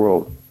ruling our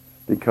world,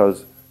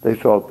 because they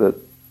felt that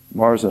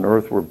Mars and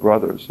Earth were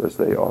brothers, as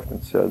they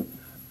often said.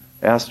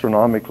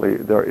 Astronomically,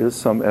 there is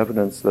some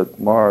evidence that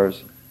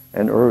Mars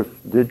and Earth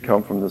did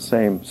come from the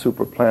same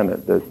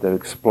superplanet that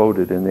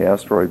exploded in the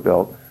asteroid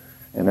belt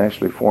and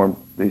actually formed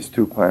these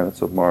two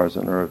planets of Mars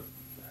and Earth.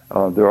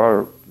 There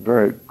are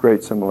very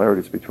great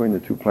similarities between the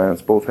two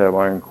planets. Both have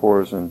iron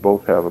cores and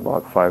both have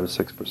about 5 or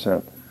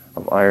 6%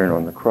 of iron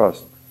on the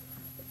crust.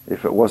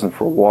 If it wasn't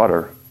for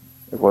water,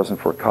 it wasn't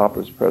for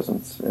copper's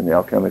presence in the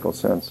alchemical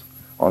sense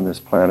on this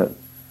planet,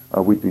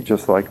 we'd be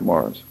just like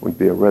Mars. We'd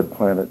be a red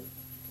planet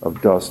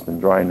of dust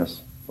and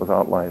dryness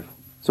without life.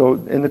 So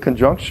in the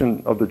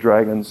conjunction of the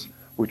dragons,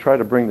 we try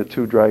to bring the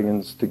two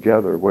dragons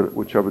together,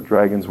 whichever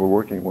dragons we're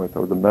working with,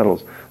 or the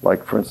metals.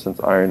 Like, for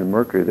instance, iron and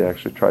mercury, they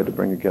actually tried to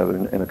bring together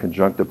in a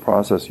conjunctive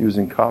process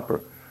using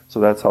copper. So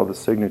that's how the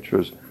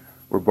signatures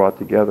were brought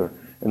together.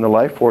 In the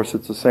life force,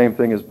 it's the same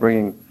thing as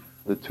bringing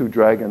the two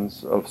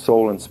dragons of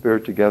soul and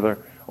spirit together,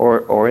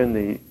 or in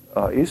the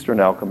Eastern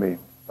alchemy,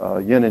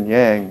 yin and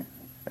yang,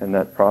 and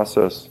that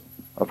process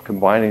of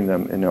combining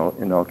them in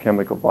an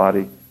alchemical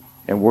body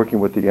and working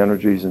with the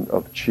energies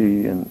of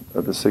qi and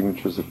the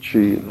signatures of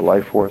qi, the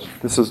life force.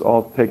 This is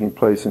all taking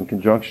place in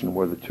conjunction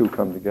where the two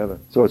come together.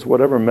 So it's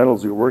whatever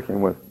metals you're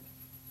working with.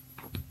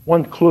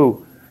 One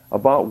clue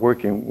about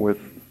working with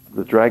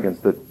the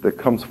dragons that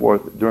comes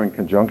forth during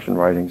conjunction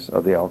writings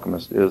of the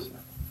alchemist is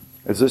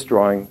this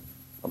drawing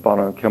about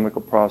an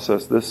alchemical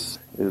process. This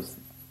is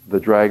the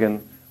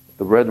dragon.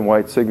 The red and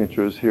white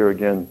signatures here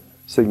again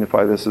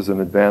signify this as an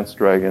advanced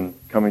dragon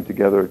coming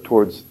together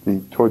towards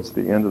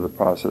the end of the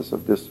process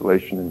of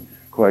distillation and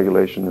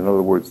coagulation. In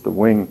other words, the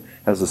wing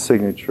has a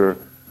signature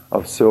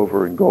of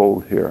silver and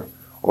gold here,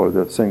 or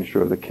the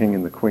signature of the king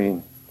and the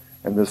queen.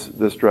 And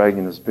this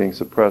dragon is being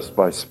suppressed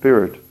by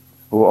spirit,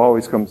 who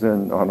always comes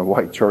in on a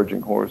white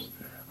charging horse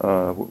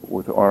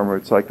with armor.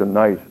 It's like the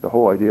knight. The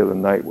whole idea of the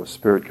knight was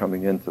spirit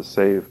coming in to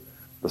save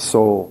the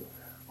soul,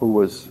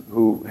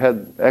 who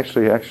had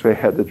actually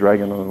had the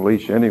dragon on a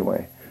leash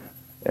anyway.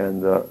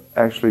 And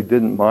actually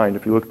didn't mind.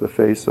 If you look at the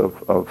face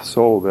of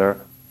Soul there,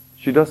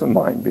 she doesn't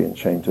mind being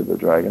chained to the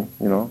dragon.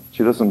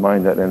 She doesn't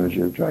mind that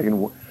energy of the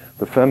dragon.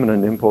 The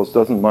feminine impulse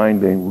doesn't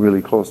mind being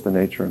really close to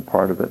nature and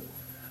part of it.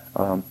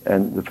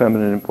 And the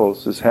feminine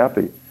impulse is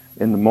happy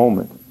in the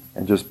moment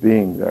and just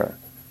being there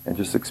and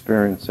just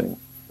experiencing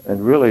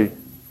and really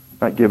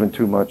not giving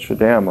too much a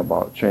damn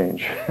about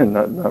change and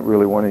not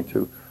really wanting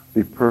to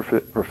be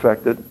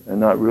perfected and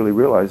not really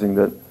realizing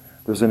that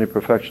there's any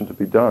perfection to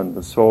be done.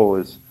 The soul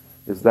is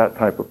that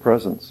type of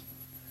presence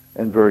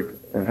and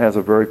has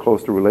a very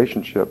close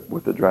relationship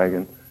with the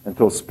dragon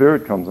until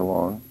spirit comes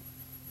along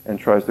and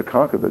tries to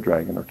conquer the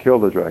dragon or kill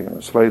the dragon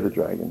or slay the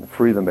dragon,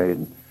 free the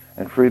maiden.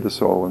 and free the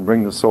soul and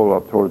bring the soul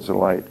up towards the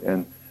light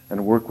and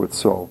work with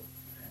soul.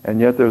 And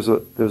yet there's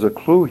a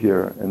clue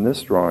here in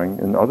this drawing,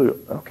 in other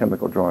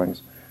alchemical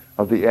drawings,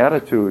 of the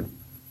attitude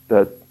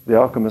that the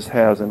alchemist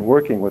has in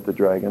working with the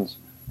dragons.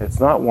 It's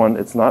not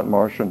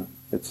Martian,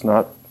 it's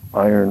not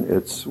iron,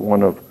 it's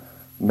one of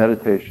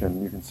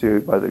meditation. You can see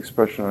it by the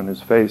expression on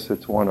his face.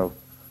 It's one of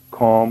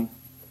calm,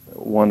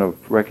 one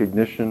of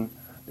recognition.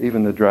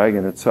 Even the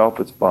dragon itself,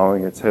 it's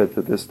bowing its head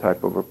to this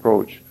type of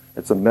approach.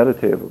 It's a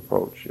meditative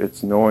approach.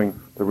 It's knowing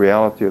the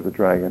reality of the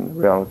dragon,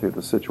 the reality of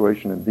the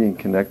situation, and being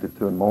connected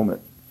to the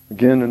moment.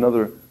 Again,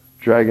 another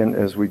dragon,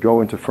 as we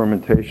go into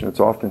fermentation, it's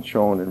often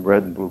shown in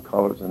red and blue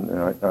colors, and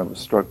I was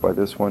struck by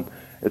this one.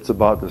 It's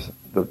about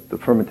the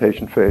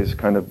fermentation phase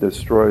kind of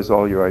destroys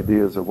all your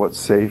ideas of what's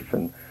safe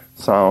and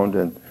sound,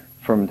 and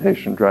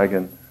fermentation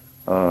dragon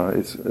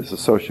is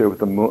associated with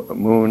the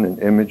moon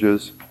and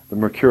images. The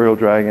mercurial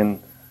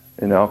dragon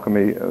in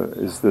alchemy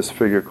is this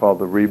figure called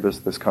the rebus,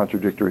 this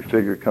contradictory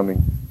figure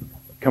coming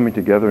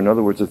together. In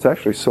other words, it's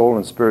actually soul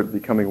and spirit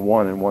becoming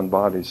one in one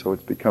body, so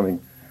it's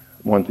becoming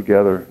one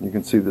together. You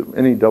can see that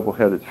any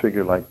double-headed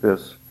figure like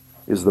this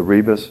is the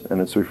rebus,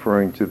 and it's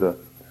referring to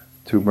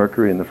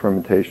Mercury in the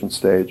fermentation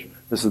stage.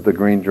 This is the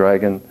green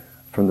dragon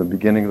from the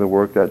beginning of the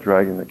work, that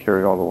dragon that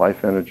carried all the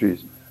life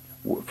energies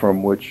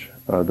from which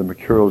the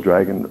mercurial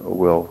dragon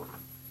will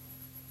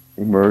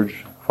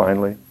emerge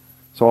finally.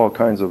 So all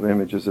kinds of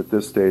images at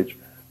this stage.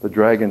 The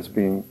dragons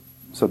being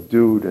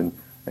subdued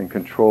and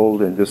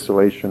controlled in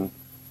distillation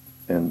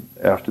and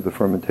after the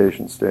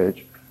fermentation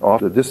stage.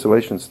 The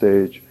distillation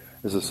stage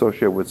is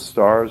associated with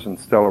stars and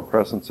stellar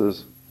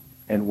presences,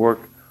 and work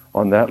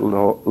on that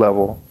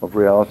level of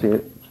reality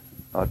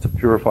to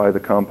purify the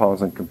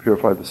compounds and can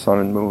purify the sun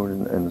and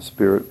moon and the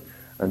spirit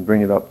and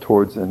bring it up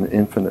towards an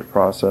infinite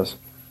process.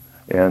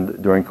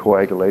 And during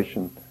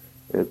coagulation,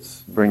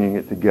 it's bringing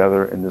it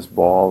together in this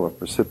ball or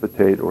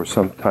precipitate or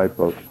some type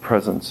of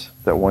presence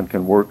that one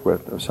can work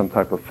with, or some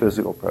type of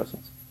physical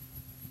presence.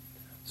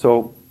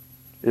 So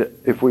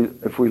if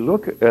we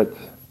look at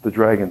the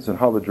dragons and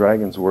how the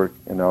dragons work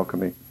in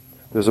alchemy,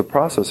 there's a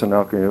process in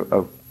alchemy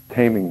of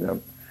taming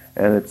them.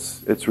 And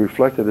it's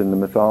reflected in the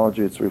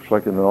mythology, it's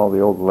reflected in all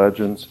the old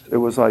legends. It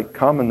was like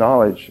common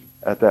knowledge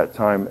at that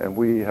time, and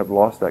we have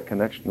lost that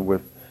connection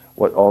with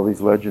what all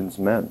these legends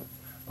meant.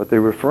 But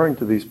they're referring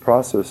to these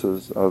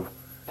processes of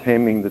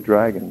taming the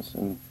dragons,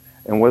 and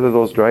whether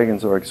those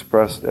dragons are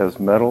expressed as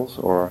metals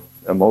or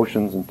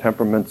emotions and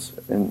temperaments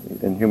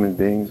in human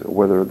beings, or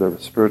whether they're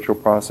spiritual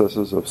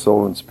processes of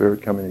soul and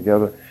spirit coming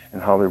together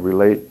and how they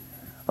relate,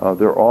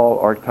 they're all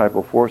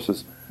archetypal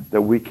forces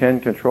that we can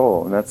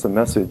control, and that's the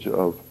message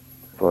of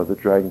the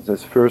dragons.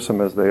 As fearsome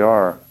as they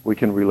are, we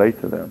can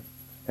relate to them.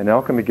 And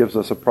alchemy gives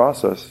us a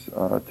process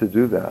to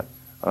do that,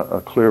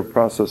 a clear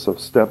process of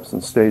steps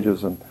and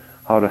stages and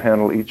how to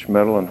handle each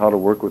metal and how to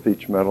work with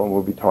each metal. And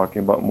we'll be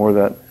talking about more of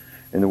that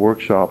in the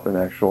workshop and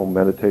actual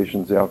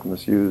meditations the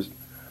alchemists used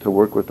to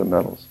work with the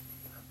metals.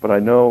 But I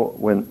know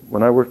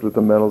when I worked with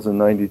the metals in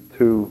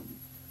 92,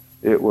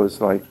 it was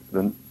like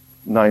the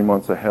 9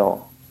 months of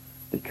hell.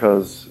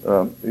 Because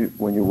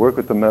when you work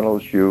with the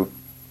metals,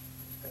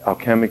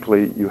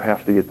 alchemically, you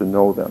have to get to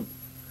know them.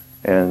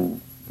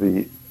 And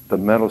the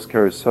metals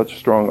carry such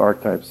strong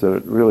archetypes that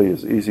it really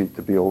is easy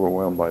to be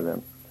overwhelmed by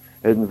them.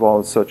 It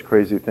involves such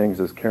crazy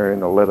things as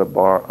carrying a lead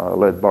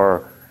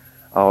bar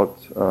out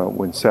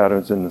when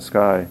Saturn's in the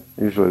sky,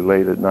 usually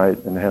late at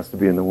night, and it has to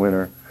be in the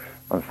winter,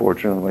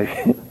 unfortunately.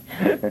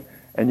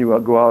 And you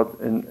go out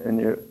and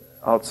you're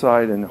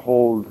outside and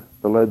hold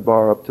the lead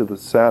bar up to the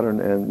Saturn,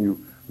 and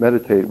you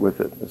meditate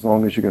with it as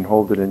long as you can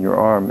hold it in your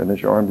arm. And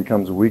as your arm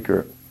becomes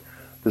weaker,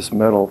 this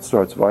metal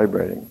starts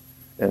vibrating,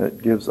 and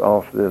it gives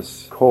off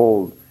this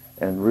cold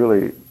and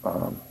really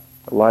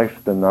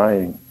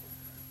life-denying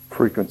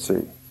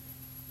frequency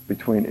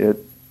between it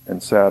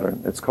and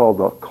Saturn. It's called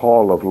the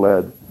call of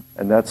lead,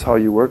 and that's how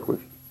you work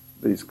with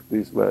these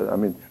lead. I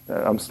mean,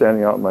 I'm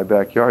standing out in my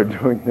backyard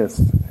doing this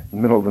in the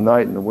middle of the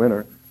night in the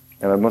winter,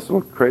 and I must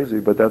look crazy,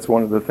 but that's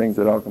one of the things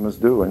that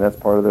alchemists do, and that's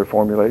part of their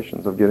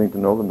formulations of getting to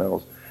know the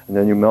metals. And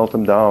then you melt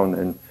them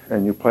down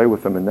and you play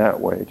with them in that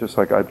way, just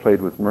like I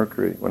played with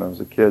mercury when I was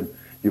a kid.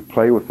 You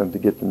play with them to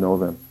get to know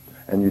them,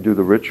 and you do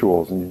the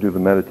rituals and you do the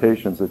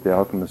meditations that the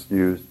alchemists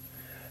used,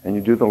 and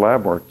you do the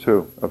lab work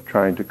too of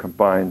trying to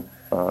combine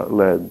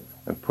lead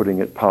and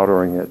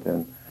powdering it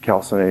and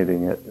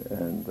calcinating it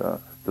and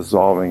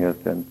dissolving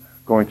it and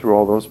going through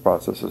all those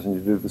processes. And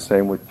you do the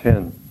same with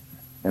tin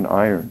and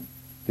iron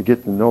to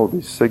get to know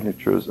these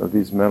signatures of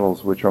these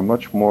metals, which are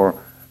much more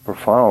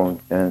profound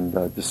and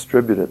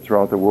distributed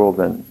throughout the world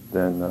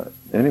than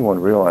anyone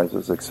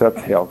realizes except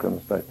the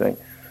alchemists, I think.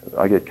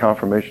 I get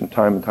confirmation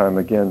time and time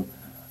again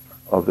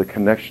of the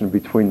connection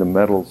between the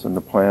metals and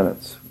the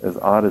planets, as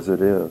odd as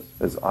it is,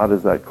 as odd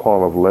as that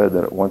call of lead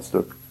that it wants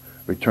to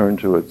return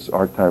to its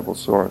archetypal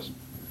source.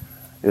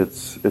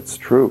 It's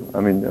true. I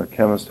mean,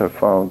 chemists have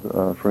found,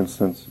 for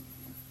instance,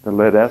 the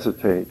lead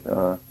acetate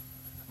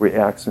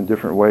reacts in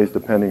different ways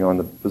depending on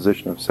the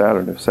position of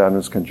Saturn. If Saturn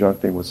is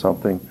conjuncting with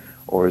something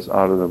or is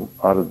out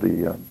of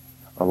the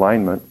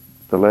alignment,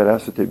 the lead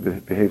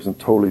acetate behaves in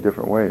totally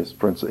different ways.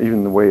 For instance,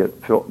 even the way it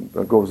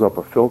goes up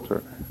a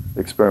filter, the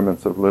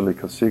experiments of Lily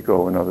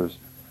Cosico and others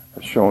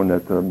have shown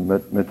that the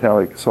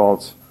metallic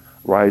salts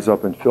rise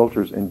up in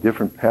filters in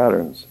different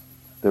patterns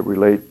that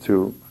relate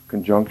to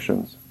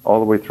conjunctions, all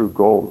the way through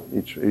gold.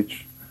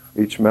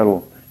 Each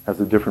metal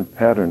has a different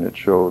pattern it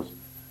shows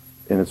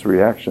in its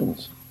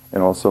reactions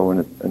and also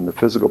in the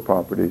physical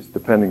properties,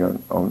 depending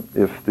on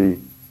if the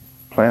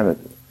planet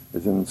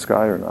is in the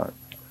sky or not.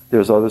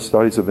 There's other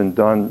studies have been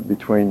done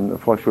between the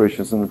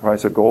fluctuations in the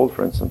price of gold,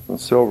 for instance, and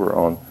silver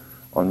on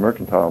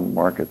mercantile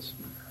markets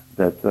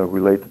that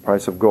relate the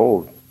price of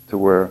gold to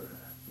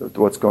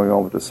what's going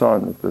on with the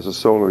sun. If there's a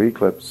solar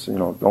eclipse,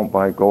 don't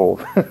buy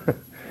gold.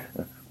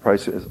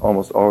 Price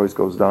almost always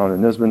goes down.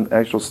 And there's been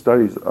actual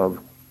studies of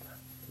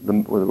the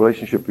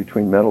relationship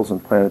between metals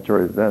and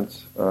planetary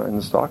events in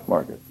the stock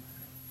market.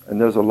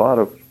 And there's a lot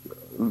of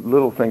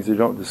little things you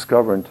don't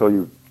discover until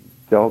you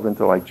delve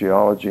into like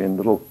geology and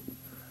little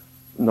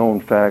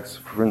known facts.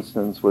 For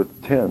instance,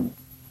 with tin.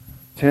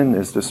 Tin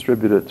is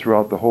distributed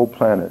throughout the whole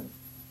planet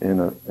in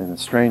a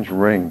strange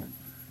ring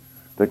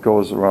that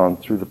goes around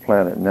through the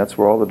planet, and that's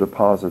where all the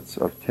deposits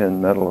of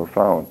tin metal are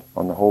found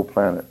on the whole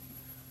planet.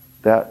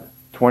 That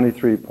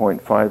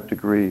 23.5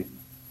 degree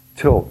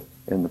tilt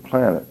in the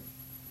planet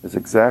is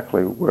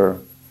exactly where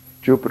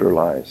Jupiter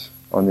lies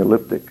on the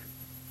ecliptic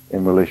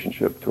in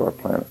relationship to our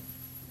planet.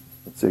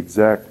 It's the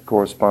exact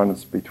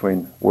correspondence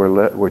between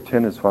where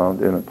tin is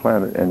found in a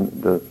planet and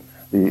the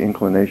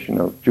inclination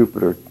of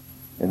Jupiter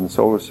in the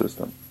solar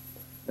system.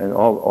 And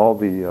all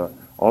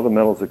the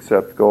metals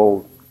except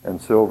gold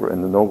and silver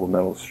and the noble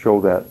metals show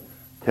that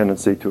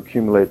tendency to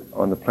accumulate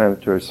on the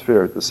planetary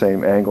sphere at the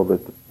same angle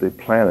that the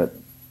planet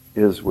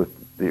is with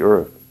the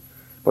Earth.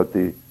 But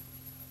the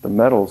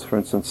metals, for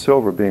instance,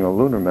 silver being a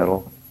lunar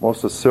metal,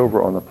 most of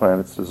silver on the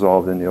planet is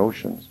dissolved in the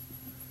oceans,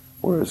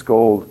 whereas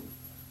gold,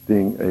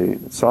 being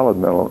a solid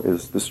metal,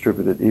 is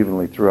distributed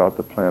evenly throughout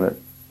the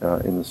planet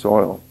in the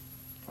soil.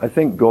 I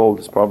think gold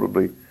is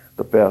probably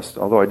the best,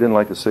 although I didn't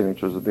like the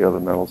signatures of the other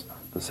metals.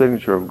 The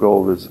signature of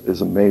gold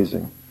is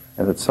amazing,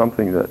 and it's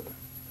something that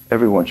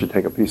everyone should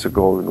take a piece of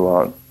gold and go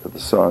out to the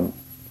sun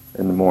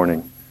in the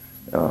morning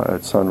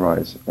at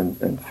sunrise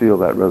and feel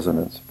that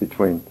resonance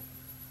between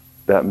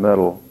that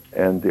metal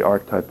and the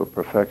archetype of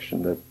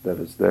perfection that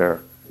is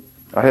there.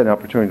 I had an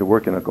opportunity to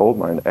work in a gold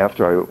mine.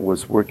 After I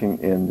was working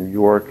in New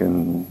York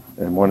and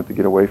wanted to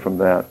get away from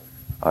that,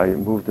 I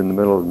moved in the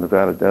middle of the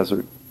Nevada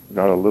desert,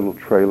 got a little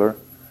trailer,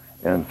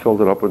 and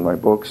filled it up with my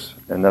books,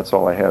 and that's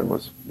all I had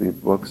was the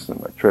books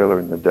and my trailer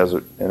in the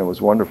desert, and it was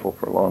wonderful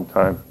for a long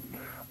time.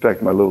 In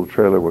fact, my little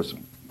trailer was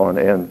on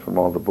end from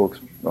all the books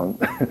on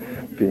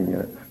being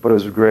in it. But it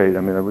was great.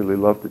 I mean, I really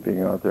loved it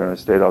being out there, and I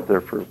stayed out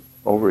there for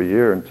over a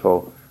year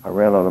until I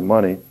ran out of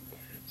money.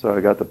 So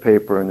I got the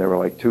paper, and there were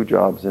like 2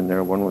 jobs in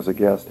there. One was a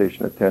gas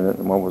station attendant,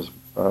 and one was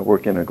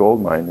working in a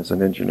gold mine as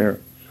an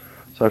engineer.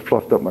 So I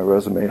fluffed up my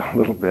resume a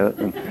little bit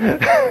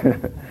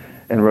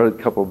and wrote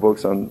a couple of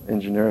books on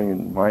engineering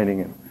and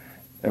mining,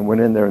 and went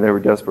in there, and they were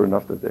desperate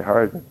enough that they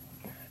hired me.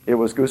 It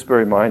was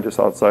Gooseberry Mine just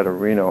outside of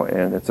Reno,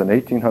 and it's an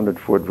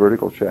 1,800-foot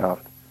vertical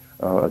shaft,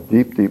 a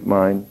deep, deep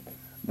mine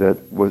that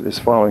is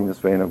following this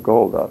vein of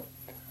gold up.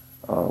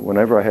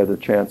 Whenever I had the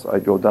chance,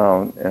 I'd go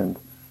down, and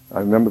I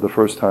remember the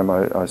first time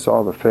I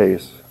saw the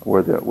face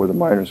where the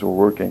miners were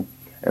working,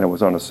 and it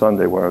was on a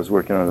Sunday where I was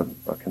working on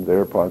a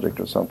conveyor project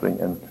or something,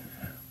 and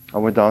I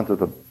went down to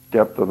the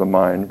depth of the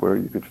mine where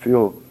you could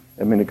feel,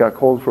 I mean, it got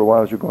cold for a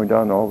while as you're going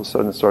down, and all of a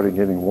sudden it started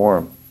getting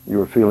warm. You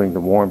were feeling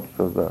the warmth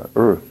of the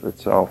earth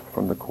itself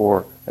from the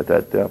core at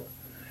that depth.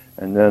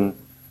 And then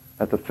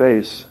at the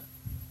face,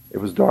 it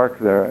was dark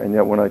there, and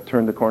yet when I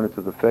turned the corner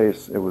to the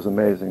face, it was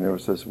amazing. There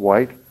was this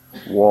white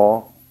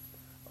wall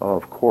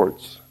of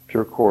quartz,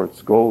 pure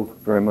quartz. Gold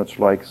very much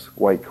likes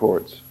white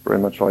quartz, very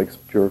much likes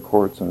pure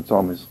quartz, and it's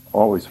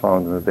always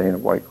found in a vein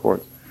of white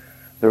quartz.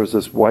 There was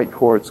this white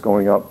quartz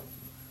going up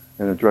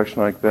in a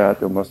direction like that.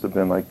 There must have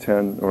been like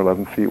 10 or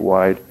 11 feet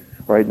wide.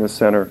 Right in the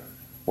center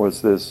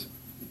was this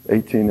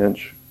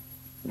 18-inch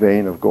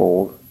vein of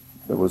gold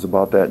that was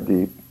about that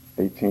deep,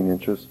 18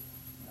 inches.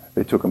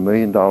 They took $1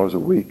 million a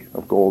week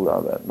of gold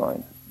out of that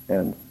mine.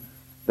 And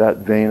that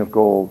vein of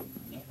gold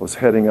was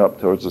heading up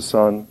towards the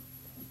sun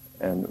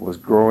and was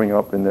growing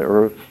up in the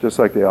earth, just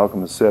like the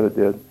alchemist said it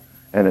did.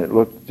 And it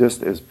looked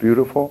just as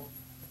beautiful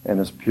and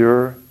as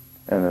pure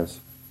and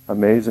as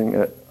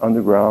amazing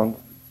underground,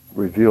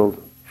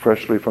 revealed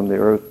freshly from the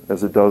earth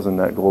as it does in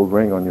that gold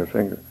ring on your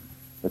finger.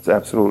 It's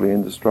absolutely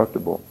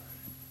indestructible.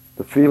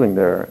 The feeling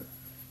there,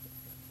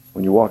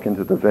 when you walk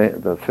into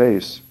the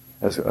face,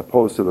 as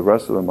opposed to the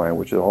rest of the mine,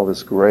 which is all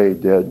this gray,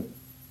 dead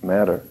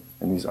matter,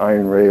 and these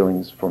iron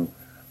railings from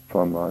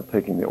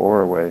taking the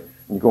ore away.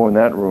 And you go in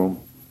that room,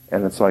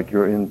 and it's like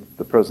you're in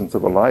the presence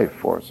of a life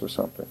force or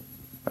something.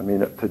 I mean,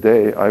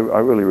 today, I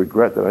really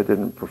regret that I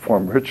didn't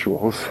perform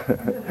rituals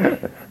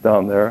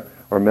down there,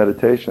 or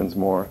meditations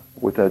more,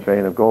 with that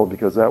vein of gold,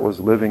 because that was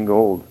living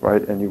gold,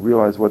 right? And you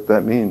realize what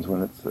that means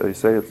when they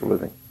say it's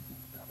living.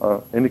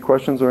 Any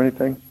questions or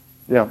anything?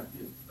 Yeah.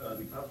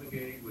 The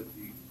complicated with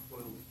the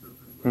coil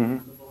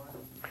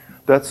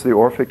that's the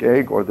Orphic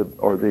egg, or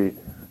the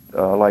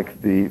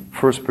like the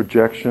first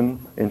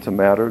projection into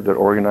matter that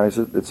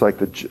organizes it. It's like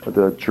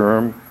the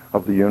germ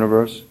of the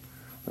universe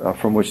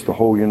from which the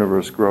whole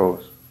universe grows.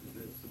 Is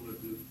it similar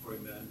to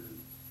Poimander's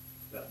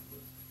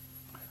Deathless?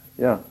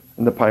 Yeah,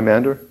 and the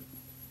Pymander?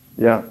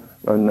 Yeah,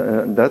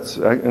 and that's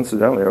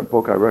incidentally a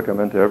book I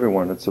recommend to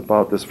everyone. It's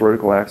about this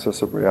vertical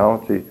axis of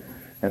reality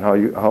and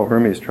how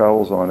Hermes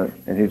travels on it,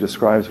 and he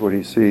describes what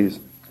he sees.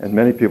 And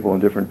many people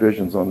in different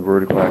visions on the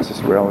vertical axis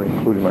of reality,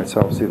 including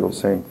myself, see those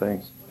same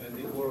things. And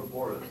the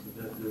Ouroboros, is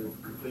that the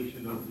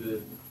completion of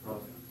the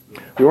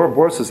process? The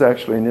Ouroboros is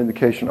actually an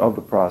indication of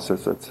the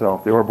process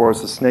itself. The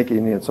Ouroboros is snake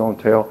eating its own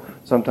tail,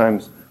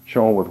 sometimes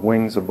shown with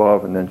wings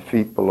above and then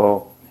feet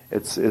below.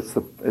 It's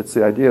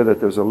the idea that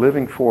there's a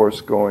living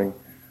force going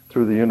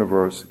through the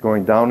universe,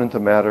 going down into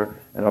matter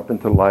and up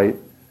into light,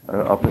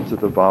 up into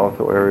the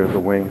volatile area of the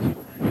wings,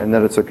 and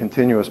that it's a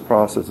continuous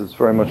process. It's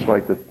very much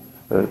like the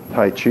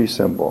Tai Chi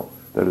symbol,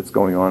 that it's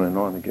going on and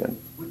on again.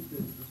 Which does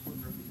this one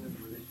represent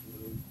in relation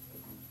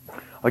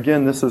to?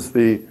 Again, this is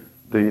the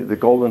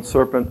golden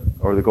serpent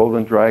or the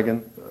golden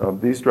dragon.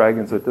 These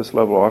dragons at this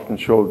level are often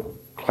showed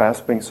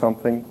clasping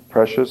something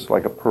precious,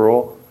 like a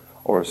pearl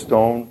or a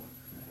stone,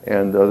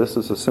 and this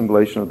is a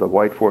symbolization of the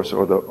white force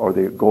or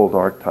the gold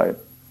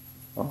archetype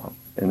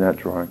in that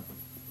drawing.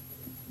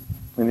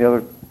 Any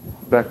other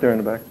back there in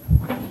the back?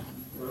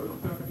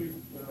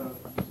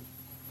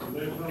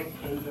 Metal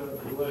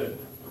and lead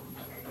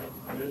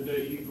and the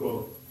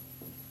ego.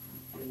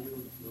 Can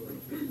you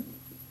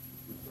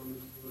some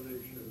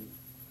explanation?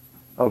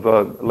 Of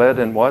lead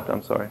and what?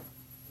 I'm sorry.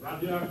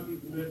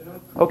 Radioactive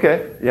metal,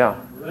 Okay,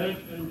 yeah. lead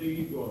and the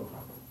ego.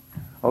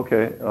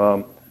 Okay,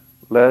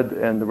 lead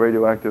and the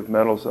radioactive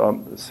metals.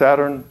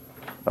 Saturn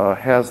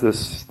has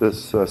this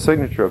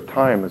signature of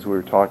time, as we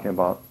were talking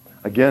about.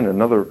 Again,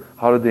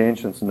 how did the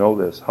ancients know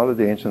this? How did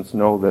the ancients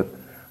know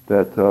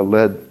that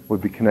lead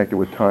would be connected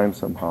with time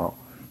somehow?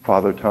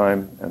 Father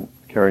Time and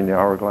carrying the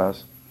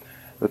hourglass.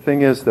 The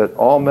thing is that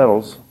all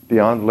metals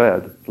beyond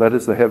lead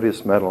is the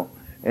heaviest metal.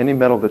 Any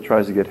metal that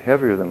tries to get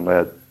heavier than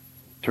lead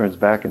turns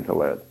back into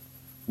lead.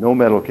 No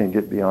metal can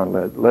get beyond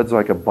lead. Lead's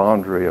like a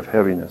boundary of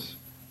heaviness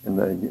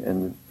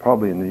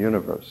probably in the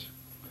universe.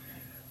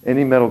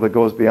 Any metal that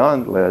goes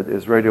beyond lead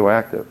is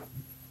radioactive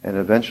and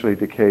eventually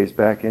decays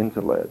back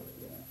into lead.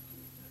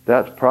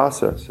 That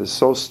process is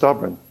so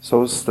stubborn,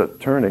 so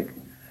saturnic,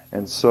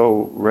 and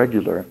so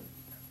regular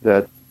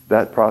that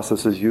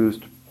process is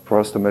used for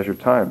us to measure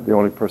time. The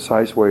only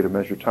precise way to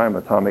measure time,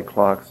 atomic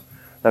clocks,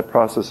 that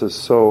process is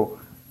so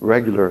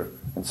regular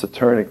and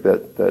saturnic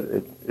that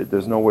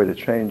there's no way to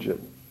change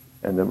it.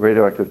 And the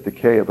radioactive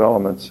decay of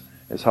elements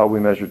is how we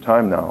measure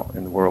time now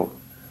in the world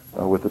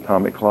with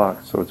atomic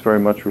clocks. So it's very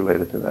much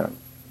related to that.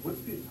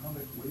 What's the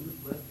atomic weight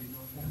of lead? Do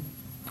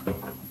you know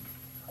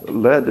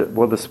that? Lead,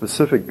 well, the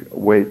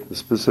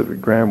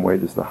specific gram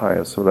weight is the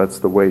highest. So that's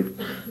the weight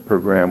per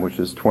gram, which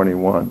is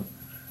 21.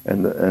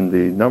 And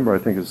the number, I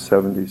think, is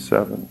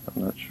 77.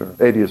 I'm not sure.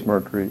 80 is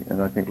mercury,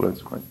 and I think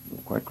lead's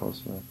quite close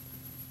to that.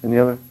 Any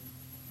other?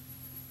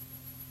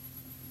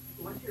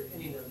 What's your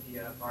opinion of the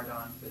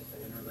Bardon system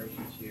in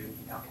relation to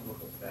the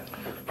alchemical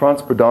spectrum?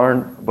 Franz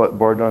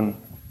Bardon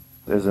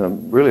is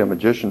really a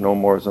magician, no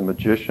more as a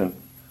magician,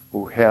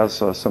 who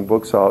has some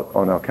books out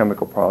on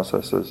alchemical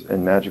processes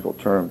in magical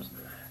terms.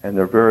 And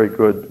they're very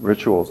good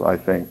rituals, I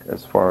think,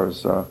 as far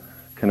as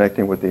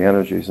connecting with the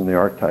energies and the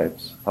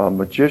archetypes.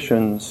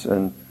 Magicians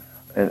and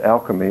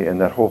alchemy and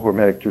that whole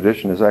Hermetic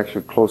tradition is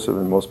actually closer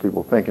than most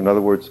people think. In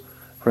other words,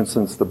 for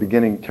instance, the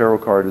beginning tarot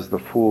card is the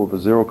Fool, the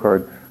Zero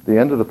card. The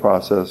end of the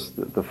process,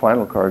 the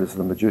final card, is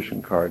the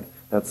Magician card.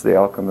 That's the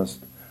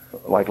alchemist.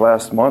 Like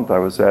last month, I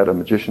was at a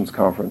magician's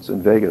conference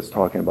in Vegas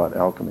talking about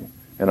alchemy.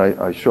 And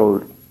I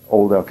showed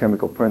old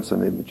alchemical prints,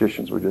 and the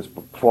magicians were just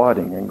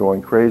applauding and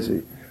going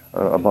crazy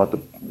about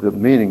the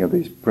meaning of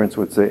these prints,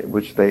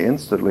 which they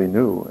instantly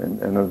knew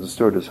and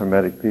understood as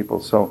Hermetic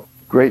people. So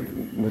great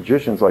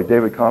magicians like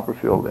David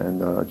Copperfield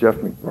and Jeff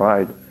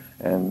McBride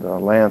and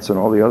Lance and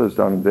all the others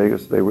down in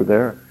Vegas, they were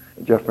there.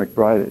 Jeff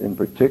McBride in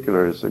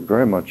particular is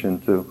very much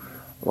into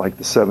like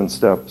the 7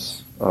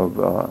 steps of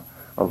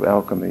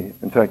alchemy.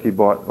 In fact, he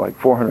bought like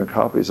 400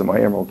 copies of my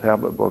Emerald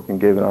Tablet book and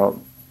gave it out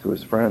to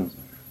his friends.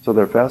 So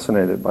they're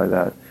fascinated by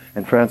that.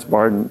 And Franz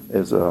Bardon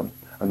is a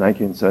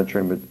 19th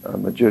century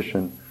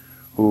magician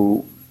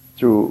who,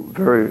 through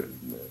very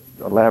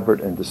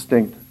elaborate and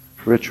distinct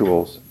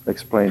rituals,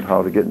 explained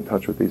how to get in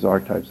touch with these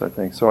archetypes, I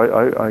think.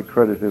 So I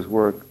credit his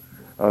work.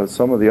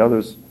 Some of the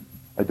others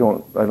I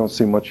don't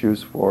see much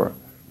use for.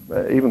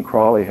 Even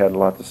Crawley had a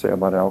lot to say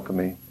about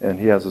alchemy, and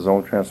he has his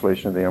own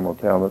translation of the Emerald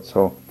Tablet.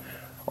 So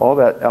all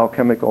that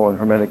alchemical and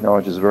Hermetic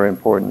knowledge is very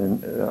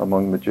important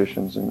among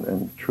magicians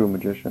and true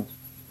magicians.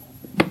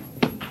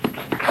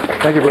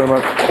 Thank you very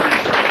much.